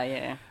time.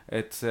 Yeah.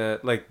 It's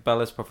like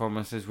Bella's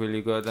performance is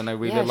really good, and I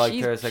really liked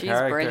her as a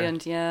character. She's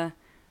brilliant. Yeah.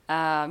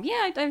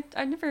 I don't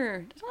know if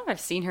I've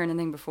seen her in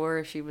anything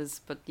before. She was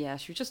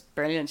just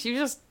brilliant. She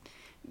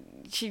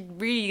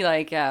really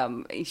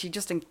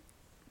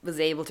was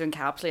able to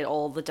encapsulate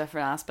all the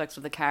different aspects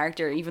of the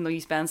character, even though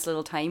you spend so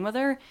little time with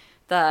her,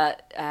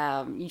 that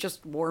you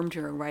just warm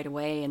to her right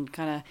away, and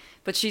kind of,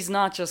 but she's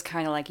not just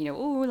kind of like, you know,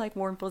 oh, like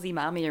warm fuzzy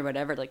mommy or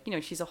whatever. Like, you know,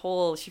 she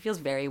feels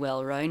very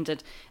well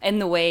rounded in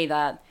the way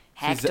that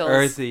Heck she's does.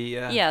 Earthy,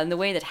 yeah, in the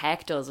way that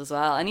Heck does as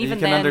well, and even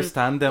you can then,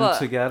 understand them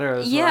together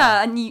as well.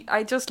 Yeah, and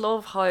I just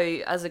love how,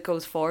 as it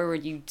goes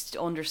forward, you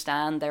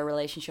understand their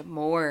relationship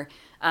more,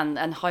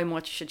 and how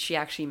much she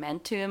actually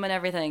meant to him and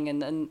everything,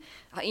 and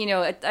you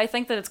know, I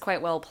think that it's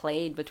quite well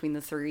played between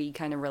the three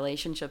kind of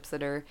relationships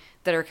that are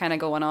kind of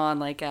going on.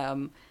 Like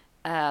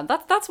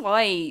that's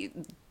why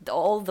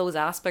all those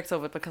aspects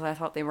of it, because I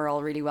thought they were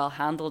all really well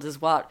handled,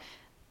 is what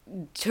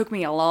took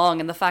me along,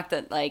 and the fact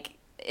that like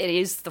it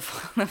is the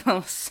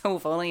film so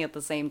funny at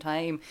the same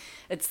time.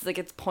 It's like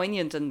it's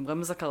poignant and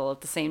whimsical at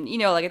the same. You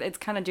know, like it's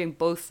kind of doing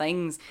both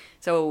things.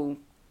 So,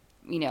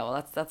 you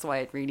know, that's why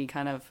it really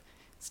kind of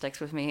sticks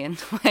with me and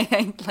why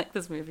I like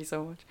this movie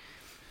so much.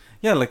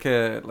 Yeah, like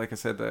I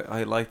said,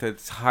 I liked it.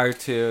 It's hard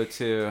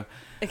to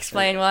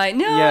explain why.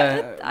 No,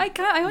 yeah, I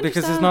understand.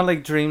 Because it's not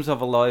like Dreams of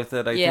a Life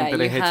that I think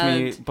that it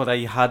hits me, but I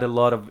had a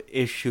lot of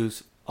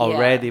issues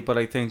already. But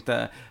I think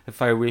that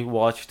if I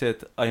rewatched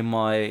it, I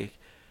might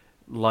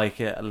like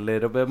it a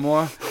little bit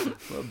more.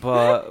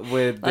 But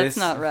with let's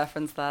not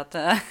reference that.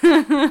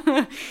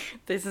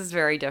 This is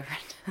very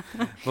different.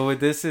 But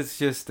with this, it's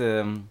just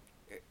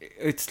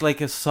it's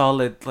like a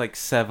solid like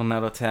 7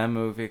 out of 10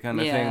 movie kind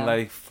of thing,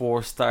 like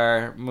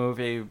 4-star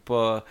movie,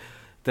 but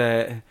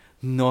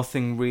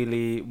nothing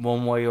really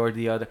one way or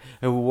the other.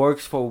 It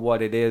works for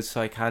what it is,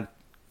 so I can't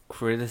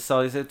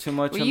criticize it too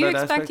much. Were you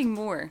expecting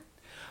more?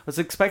 I was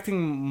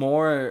expecting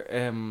more.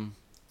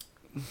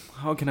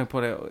 How can I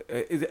put it?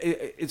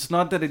 It's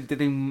not that it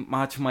didn't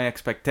match my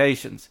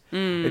expectations.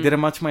 It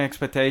didn't match my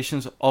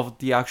expectations of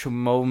the actual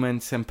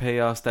moments and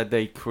payoffs that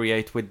they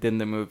create within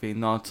the movie,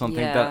 not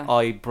something that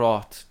I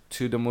brought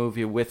to the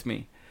movie with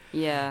me.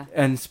 Yeah.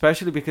 And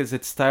especially because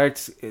it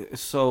starts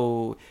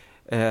so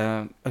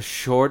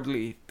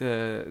assuredly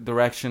the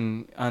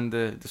direction and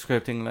the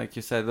scripting, like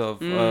you said, of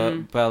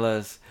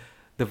Bella's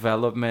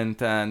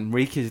development and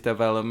Ricky's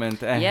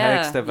development and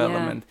Heck's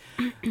development,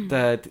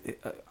 that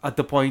at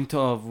the point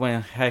of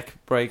when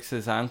Heck breaks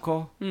his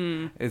ankle,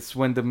 it's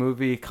when the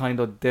movie kind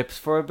of dips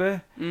for a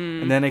bit,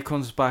 and then it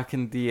comes back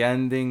in the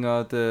ending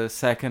of the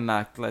second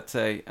act, let's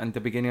say, and the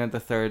beginning of the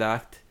third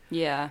act.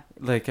 Yeah.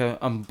 Like,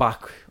 I'm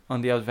back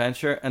on the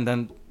adventure, and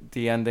then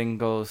the ending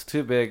goes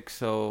too big,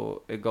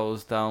 so it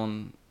goes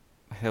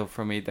downhill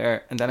for me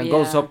there. And then it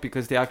goes up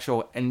because the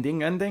actual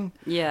ending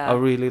I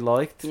really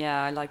liked.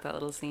 Yeah, I like that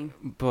little scene.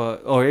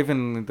 But, or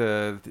even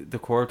the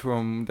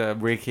courtroom, the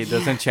Ricky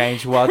doesn't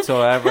change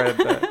whatsoever.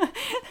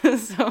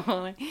 So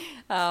funny.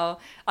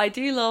 I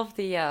do love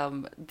the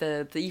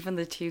even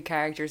the two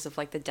characters of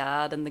like the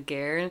dad and the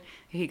girl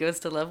who he goes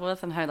to live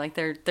with, and how like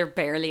they're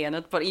barely in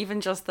it, but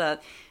even just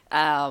that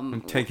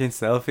I'm taking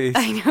selfies.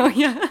 I know,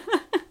 yeah.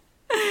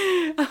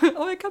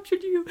 Oh, I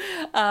captured you.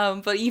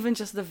 But even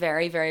just the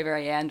very, very,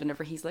 very end,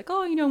 whenever he's like,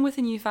 oh, I'm with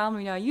a new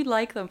family now, you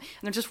like them,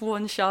 and they're just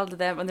one shot of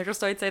them, and they're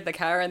just outside the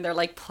car, and they're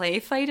like play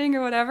fighting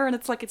or whatever, and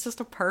it's like, it's just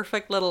a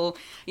perfect little,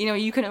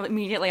 you can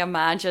immediately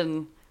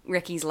imagine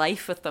Ricky's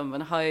life with them,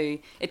 and how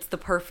it's the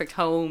perfect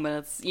home, and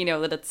it's,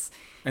 that it's...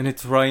 And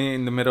it's right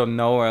in the middle of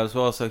nowhere as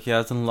well, so he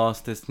hasn't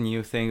lost this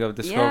new thing of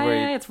discovery.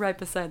 Yeah, it's right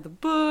beside the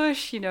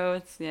bush,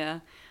 it's, yeah.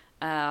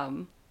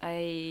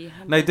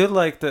 I do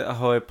like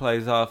how it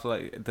plays off,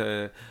 like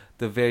the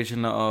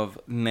vision of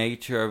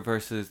nature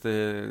versus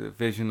the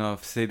vision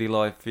of city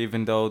life,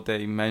 even though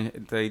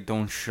they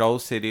don't show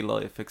city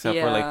life except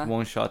for like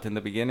one shot in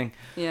the beginning.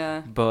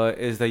 Yeah. But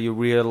is that you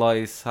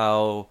realize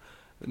how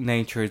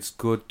nature is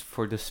good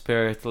for the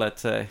spirit,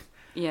 let's say.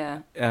 Yeah.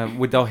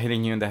 Without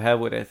hitting you in the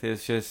head with it.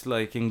 It's just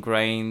like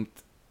ingrained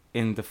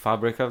in the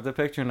fabric of the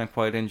picture, and I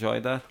quite enjoy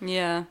that.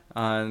 Yeah.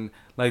 And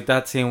like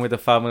that scene with the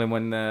family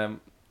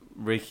when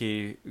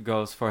Ricky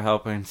goes for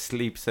help and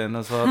sleeps in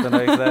as well the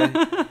next day.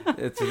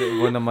 It's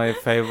one of my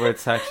favorite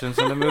sections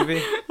in the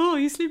movie. Oh,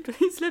 he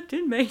slept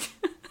in, mate.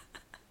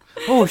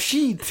 Oh,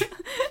 shit.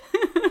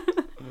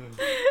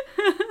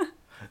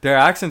 Their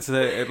accents,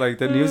 like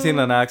the New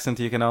Zealand accent,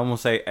 you can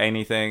almost say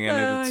anything,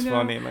 and it's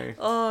funny. Like,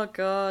 oh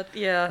god,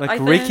 yeah. Like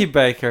Ricky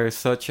Baker is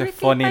such a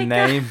funny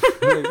name.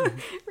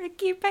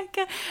 Ricky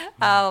Baker.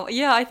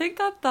 Yeah, I think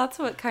that's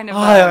what kind of.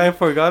 I've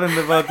forgotten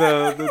about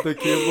the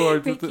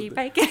keyboard. Ricky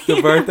Baker. The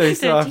birthday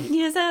song. 13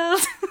 years old.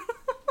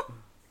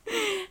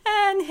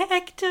 And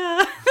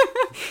Hector.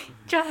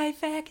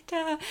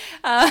 Trifecta.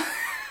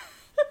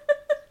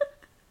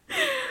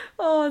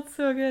 Oh, it's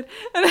so good.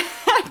 And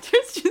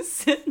Hector's just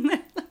sitting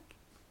there like,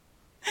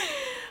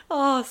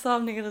 oh,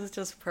 Sam Neill is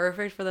just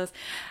perfect for this.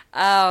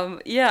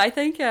 Yeah, I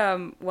think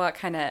what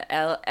kind of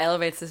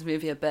elevates this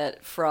movie a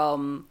bit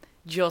from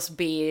just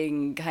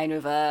being kind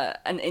of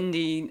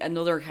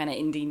another kind of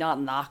indie, not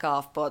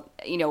knockoff, but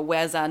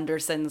Wes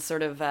Anderson's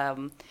sort of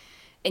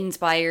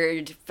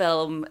inspired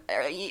film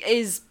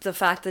is the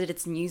fact that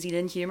it's New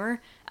Zealand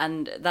humor,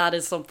 and that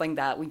is something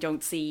that we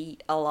don't see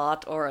a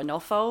lot or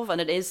enough of,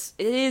 and it's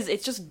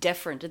just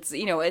different. It's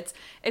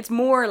it's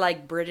more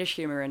like British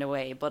humor in a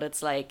way, but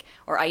it's like,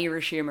 or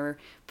Irish humor,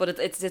 but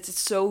it's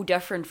so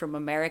different from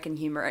American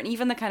humor, and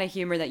even the kind of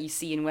humor that you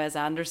see in Wes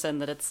Anderson,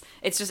 that it's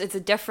a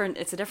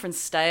different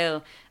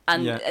style,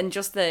 and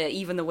just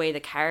even the way the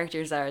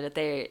characters are, that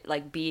they're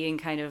like being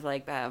kind of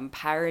like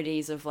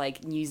parodies of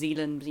like New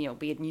Zealand,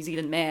 be it New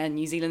Zealand Man,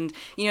 New Zealand,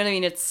 you know what I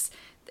mean?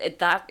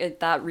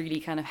 That really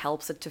kind of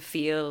helps it to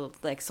feel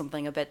like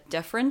something a bit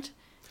different,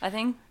 I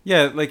think.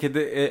 Yeah, like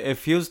it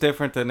feels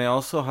different, and it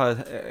also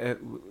has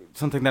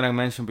something that I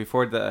mentioned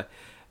before,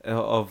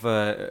 of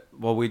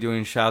What We Do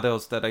in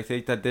Shadows, that I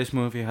think that this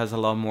movie has a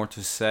lot more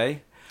to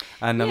say.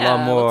 And a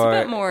lot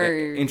more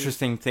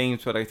interesting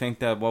themes, but I think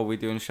that What We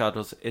Do in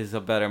Shadows is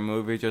a better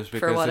movie just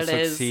because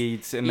it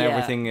succeeds in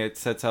everything it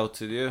sets out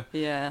to do.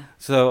 Yeah.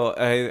 So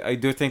I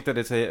do think that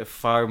it's a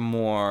far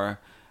more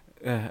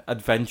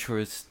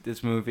adventurous,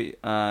 this movie,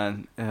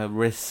 and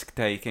risk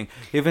taking,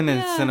 even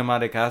in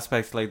cinematic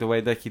aspects, like the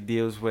way that he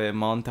deals with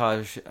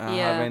montage,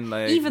 having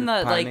like even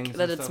that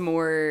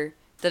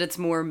stuff. it's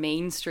more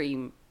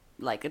mainstream,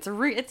 like it's a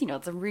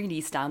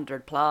really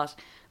standard plot,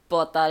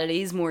 but that it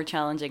is more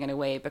challenging in a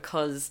way,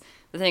 because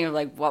the thing of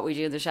like What We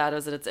Do in the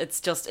Shadows, that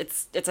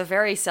it's a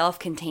very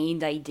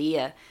self-contained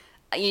idea.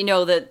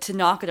 That to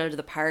knock it out of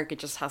the park, it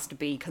just has to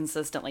be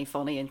consistently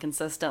funny and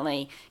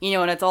consistently,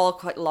 and it's all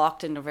quite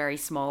locked in a very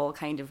small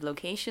kind of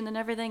location and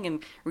everything,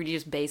 and really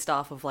just based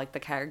off of like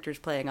the characters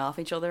playing off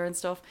each other and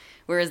stuff.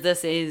 Whereas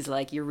this is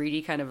like, you're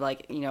really kind of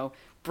like,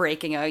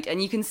 breaking out,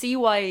 and you can see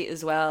why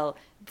as well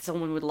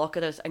someone would look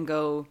at it and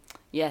go,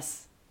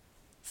 yes,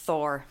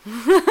 Thor.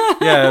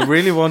 Yeah, I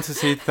really want to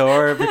see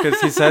Thor,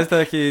 because he says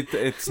that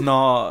he's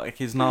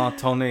not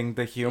toning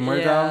the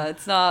humor down. Yeah,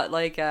 it's not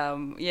like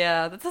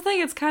that's the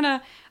thing. It's kind of,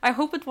 I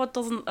hope it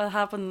doesn't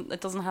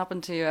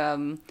happen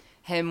to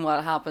him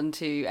what happened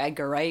to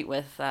Edgar Wright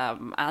with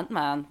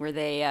Ant-Man, where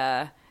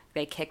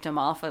they kicked him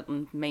off it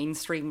and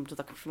mainstreamed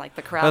the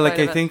crap Well, out like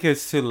I of it. think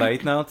it's too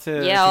late now to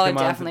Yeah, kick oh, him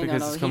out definitely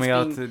because no. it's He's coming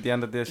out been- at the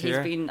end of this He's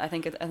year. been. I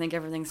think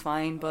everything's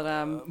fine,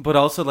 But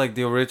also, like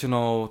the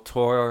original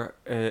Thor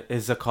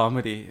is a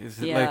comedy. It's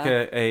Yeah. like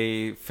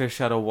a fish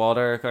out of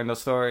water kind of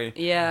story.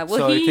 yeah. Well,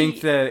 So he I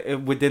think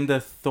that within the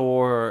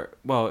Thor,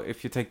 well,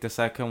 if you take the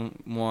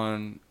second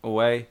one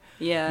away,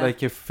 yeah.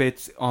 like it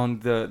fits on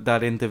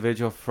that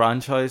individual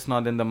franchise,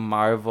 not in the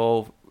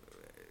Marvel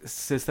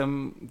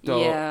system.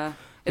 Though. Yeah,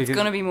 it's because-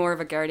 gonna be more of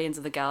a Guardians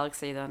of the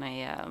Galaxy than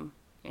a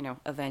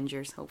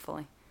Avengers,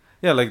 hopefully.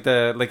 Yeah,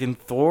 like in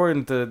Thor,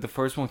 in the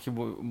first one, he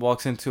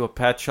walks into a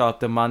pet shop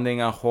demanding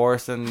a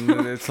horse,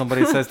 and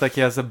somebody says like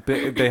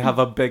they have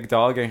a big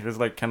dog, and he's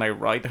like, "Can I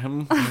ride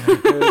him?"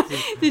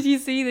 Did you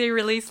see they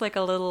released like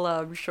a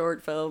little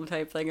short film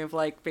type thing of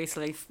like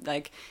basically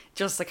like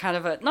just a kind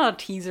of not a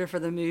teaser for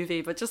the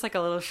movie, but just like a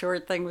little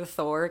short thing with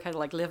Thor kind of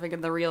like living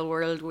in the real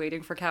world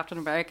waiting for Captain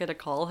America to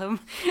call him.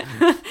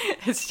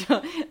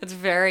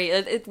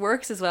 It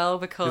works as well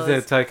because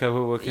Is it Taika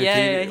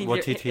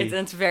Waititi?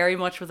 it's very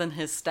much within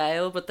his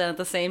style, but then at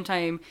the same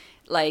time,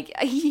 like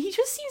he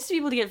just seems to be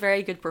able to get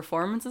very good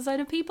performances out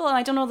of people, and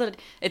I don't know that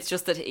it's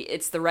just that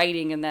it's the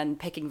writing and then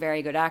picking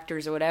very good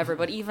actors or whatever,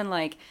 but even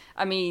like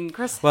I mean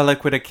Chris. Well,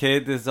 like with a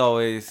kid, is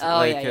always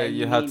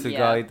you have to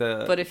guide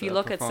the. But if you the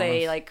look at say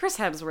performance. like Chris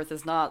Hemsworth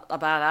is not a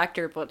bad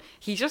actor, but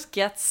he just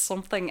gets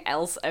something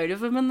else out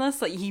of him in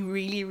this. Like he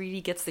really,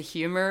 really gets the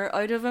humor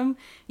out of him,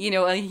 and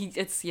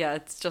it's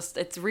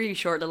a really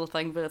short little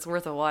thing, but it's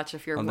worth a watch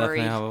if you're I'll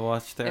worried. definitely have a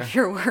watch there. If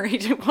you're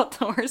worried what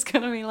Thor's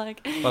gonna be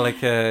like. Well,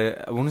 like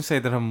I wouldn't say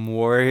that I'm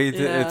worried.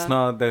 Yeah. It's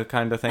not the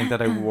kind of thing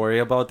that I worry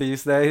about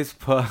these days.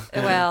 But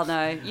Well, no,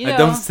 I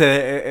don't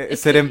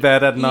sit in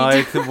bed at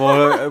night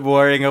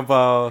worrying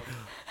about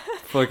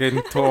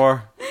fucking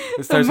Thor.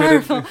 It starts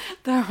with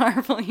the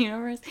Marvel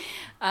universe.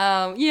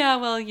 Yeah,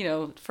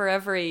 well, for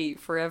every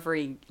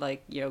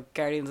like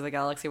Guardians of the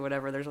Galaxy or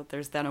whatever,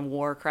 there's then a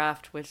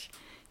Warcraft which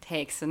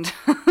takes and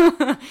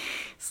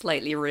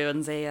slightly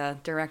ruins a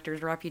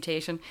director's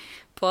reputation.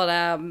 But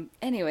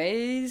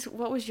anyways,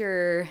 what was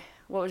your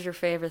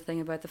favorite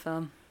thing about the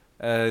film?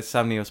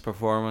 Sam Neill's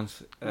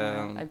performance.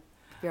 I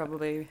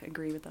probably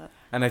agree with that.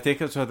 And I think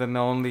it's not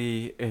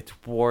only it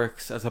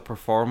works as a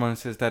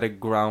performance, is that it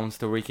grounds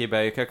the Ricky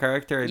Baker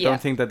character. I Yeah.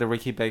 don't think that the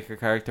Ricky Baker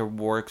character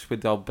works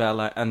without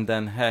Bella and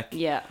then Heck.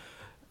 Yeah.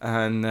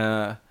 And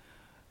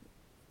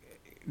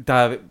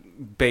that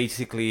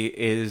basically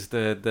is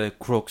the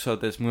crux of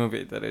this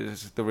movie. That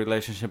is the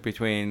relationship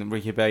between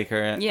Ricky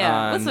Baker and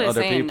that's what I was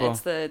other saying. people.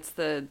 It's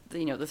the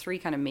the three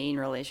kind of main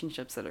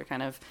relationships that are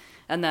kind of,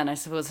 and then I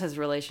suppose his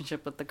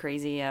relationship with the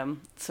crazy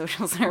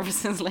social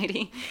services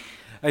lady.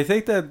 I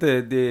think that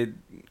the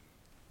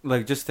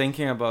like just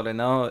thinking about it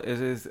now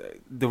is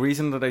the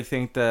reason that I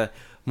think that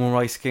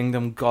Moonrise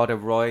Kingdom got it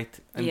right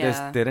and this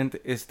didn't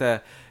is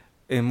that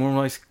in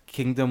Moonrise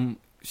Kingdom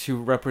she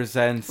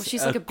represents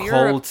she's a like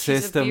cold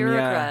she's system, a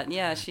bureaucrat.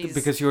 Yeah, she's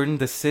because you're in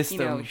the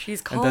system.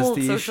 she's and that's called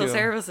the social issue.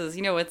 services.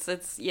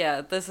 It's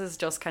this is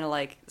just kind of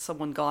like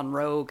someone gone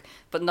rogue,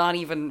 but not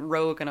even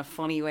rogue in a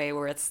funny way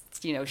where it's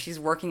she's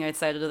working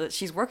outside of it.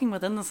 She's working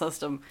within the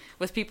system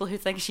with people who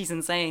think she's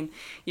insane.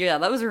 Yeah,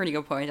 that was a really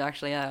good point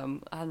actually. I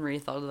hadn't really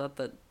thought of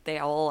that they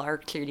all are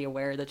clearly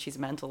aware that she's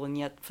mental and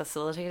yet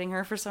facilitating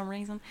her for some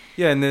reason.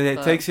 Yeah, and then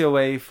it takes you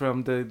away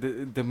from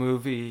the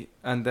movie,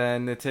 and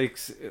then it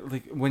takes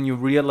like when you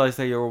realize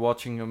that you're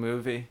watching a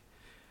movie,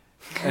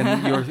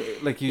 and you're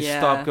like you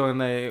stop going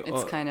like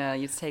it's kind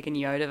of it's taking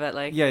you out of it.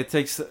 Like it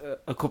takes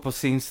a couple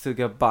scenes to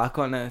get back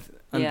on it,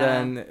 and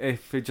then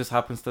if it just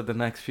happens that the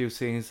next few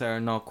scenes are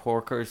not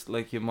corkers,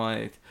 like you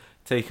might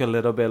take a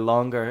little bit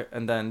longer,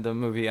 and then the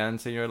movie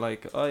ends, and you're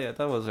like, oh yeah,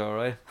 that was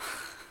alright.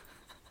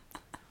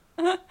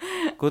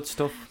 Good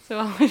stuff.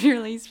 So what was your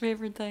least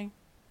favorite thing?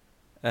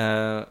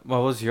 What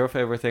was your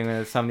favorite thing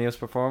with Sam Neill's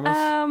performance?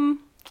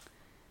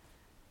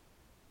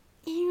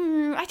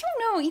 I don't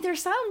know, either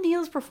Sam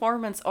Neill's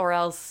performance or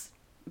else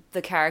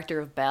the character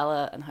of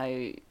Bella and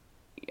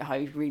how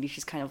really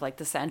she's kind of like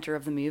the center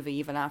of the movie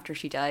even after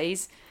she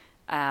dies.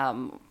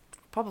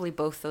 Probably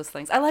both those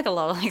things. I like a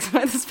lot of things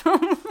about this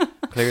film.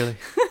 Clearly.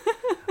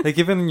 Like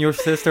even your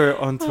sister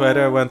on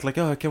Twitter went like,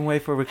 "Oh, I can't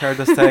wait for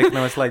Ricardo's take," and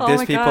I was like,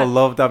 "These people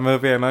love that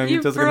movie, and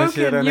I'm just gonna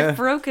shit on it." You've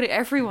broken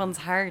everyone's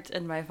heart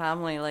in my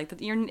family. Like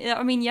that,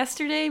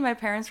 yesterday my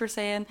parents were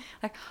saying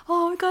like,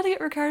 "Oh, we gotta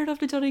get Ricardo up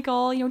to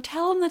Donegal.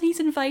 Tell him that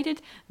he's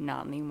invited."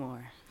 Not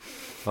anymore.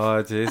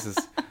 Oh Jesus!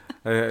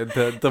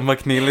 The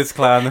McNeilis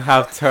clan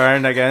have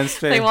turned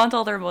against me. They want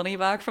all their money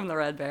back from the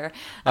Red Bear.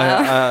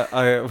 That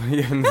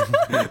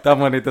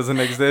money doesn't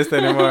exist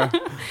anymore.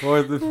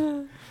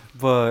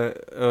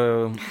 But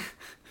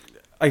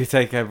I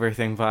take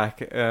everything back.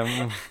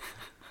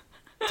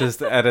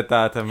 Just edit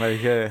that and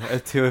make a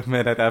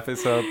 2-minute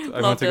episode.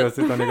 I want to go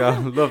to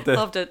Donegal. Loved it.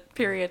 Loved it.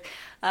 Period.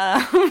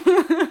 I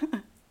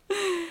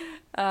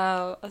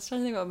was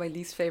trying to think what my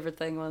least favorite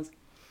thing was.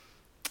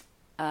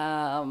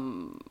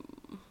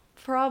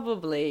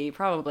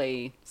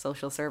 Probably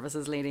social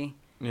services lady.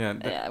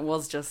 Yeah. It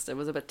was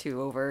a bit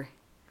too over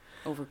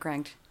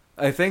cranked.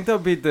 I think that'll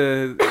be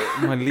the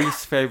my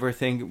least favorite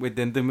thing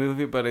within the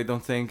movie, but I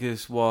don't think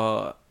is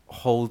what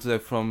holds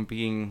it from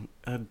being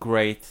a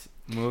great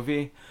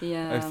movie.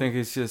 Yeah. I think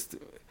it's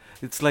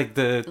like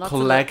the Lots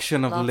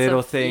collection of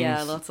little things.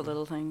 Yeah, lots of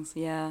little things.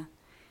 Yeah.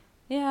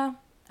 Yeah.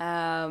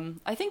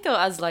 I think though,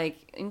 as like,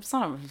 it's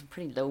not a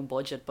pretty low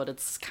budget, but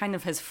it's kind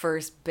of his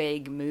first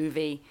big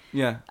movie.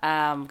 Yeah.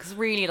 Because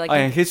really, like,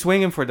 And he's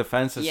swinging for the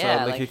fences,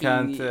 Yeah, so like you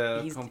can't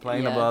he's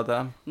complain yeah. about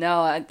that.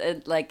 No,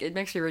 it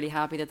makes me really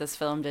happy that this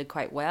film did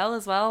quite well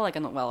as well. Like,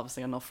 well,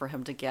 obviously enough for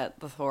him to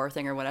get the Thor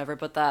thing or whatever,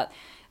 but that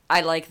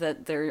I like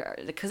that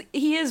because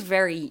he is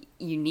very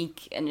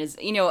unique and is,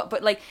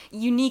 but like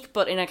unique,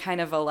 but in a kind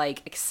of a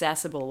like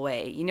accessible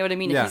way. You know what I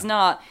mean?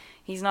 Yeah.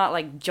 He's not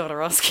like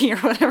Jodorowsky or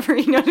whatever.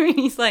 You know what I mean?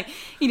 He's like,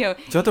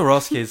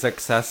 Jodorowsky is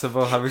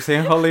accessible. Have you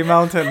seen Holy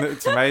Mountain?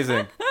 It's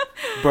amazing.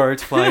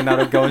 Birds flying out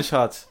of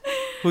gunshots.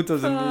 Who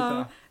doesn't need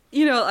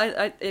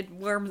that? It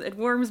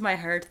warms my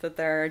heart that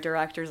there are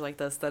directors like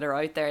this that are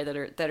out there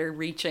that are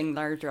reaching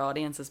larger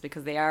audiences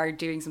because they are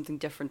doing something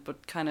different,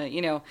 but kind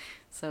of,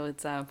 So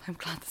it's I'm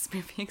glad this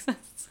movie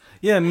exists.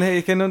 Yeah, and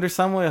you can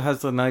understand why it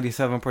has the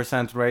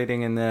 97%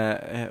 rating in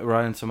the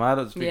Rotten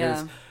Tomatoes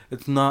because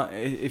it's not.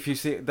 If you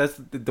see, that's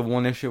the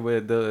one issue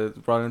with the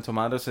Rotten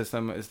Tomatoes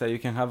system is that you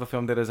can have a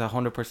film that is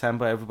 100%,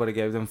 but everybody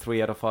gave them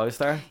 3 out of 5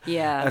 stars.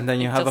 Yeah, and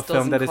then you have a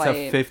film that is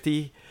a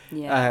 50.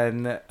 Yeah.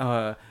 And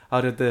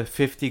out of the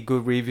 50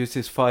 good reviews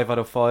is 5 out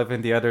of 5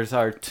 and the others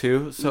are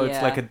 2. So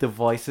it's like a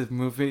divisive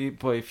movie,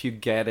 but if you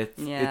get it,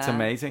 it's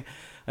amazing.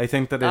 I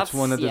think that's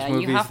one of those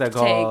movies that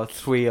got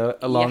 3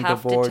 along the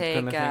board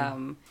kind of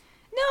thing.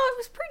 No, it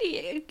was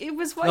pretty. It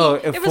was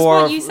what was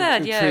what you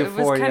said. Yeah, it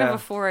was 4, kind of a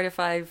 4 out of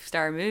 5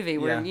 star movie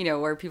where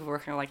where people were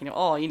kind of like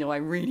I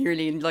really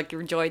really like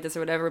enjoyed this or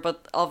whatever.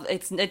 But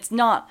it's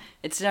not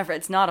a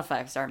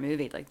 5-star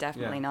movie, like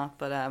definitely not.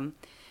 But I'm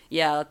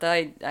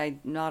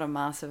not a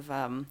massive.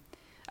 I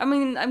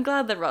mean, I'm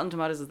glad that Rotten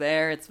Tomatoes is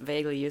there. It's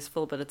vaguely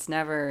useful, but it's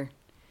never.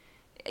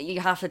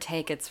 You have to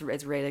take its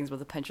ratings with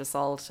a pinch of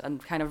salt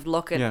and kind of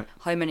look at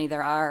how many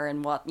there are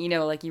and what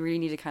like you really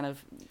need to kind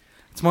of.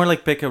 It's more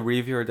like pick a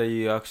reviewer that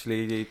you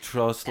actually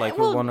trust, like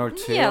 1 or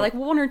 2. Yeah, like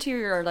 1 or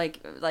 2, or like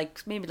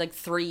maybe like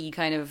 3,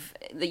 kind of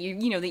that you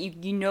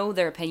know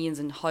their opinions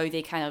and how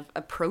they kind of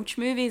approach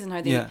movies and how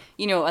they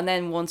and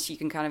then once you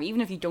can kind of, even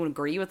if you don't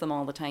agree with them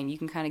all the time, you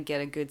can kind of get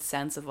a good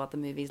sense of what the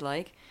movie's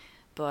like.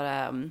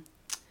 But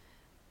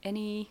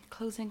any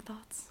closing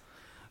thoughts?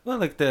 Well,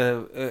 like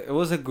it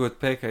was a good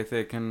pick, I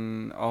think,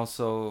 and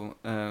also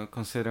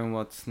considering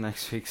what's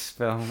next week's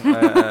film,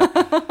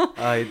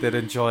 I did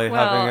enjoy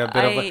having a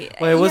bit of a.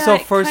 Well, it was our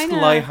first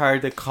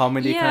lighthearted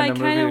comedy kind of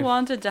movie. Yeah, I kind of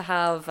wanted to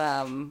have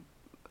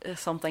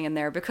something in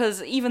there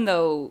because even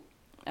though,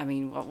 I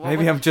mean,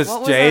 maybe I'm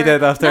just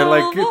jaded after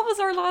what was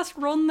our last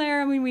run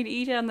there? I mean, we'd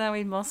eat it and then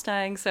we'd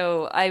Mustang,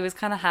 so I was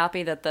kind of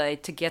happy that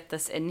to get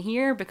this in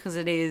here because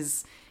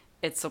it's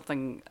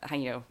something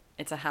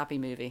It's a happy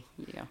movie,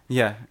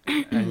 Yeah,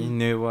 and you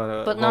knew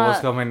what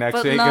was coming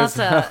next week.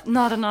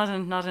 Not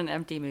an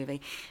empty movie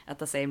at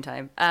the same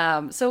time.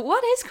 So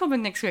what is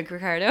coming next week,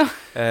 Ricardo?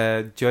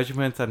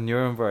 Judgment at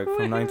Nuremberg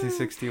from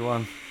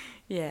 1961.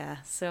 Yeah,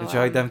 so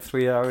enjoyed them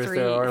 3 hours.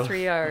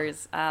 3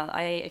 hours.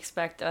 I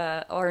expect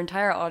our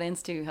entire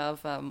audience to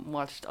have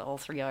watched all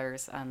 3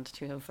 hours and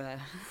to have.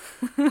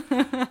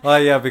 Oh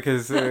yeah,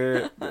 because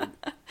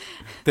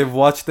they've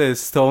watched the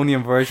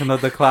Estonian version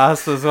of the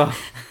class as well.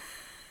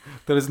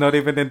 That is not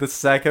even in the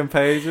second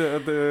page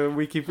of the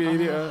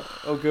Wikipedia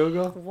or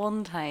Google.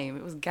 One time.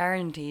 It was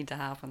guaranteed to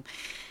happen.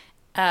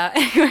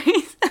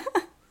 Anyways.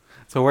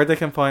 So where they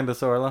can find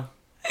us, Orla?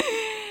 You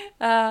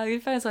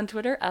can find us on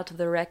Twitter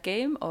 @The Rec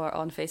Game or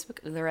on Facebook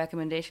The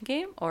Recommendation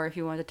Game, or if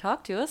you want to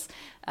talk to us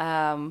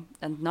and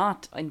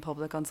not in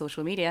public on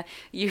social media,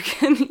 you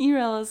can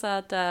email us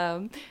at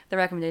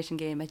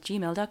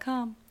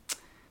therecommendationgame@gmail.com.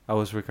 I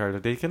was Ricardo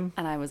Deacon.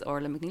 And I was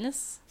Orla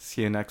McNeilis.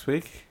 See you next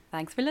week.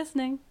 Thanks for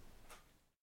listening.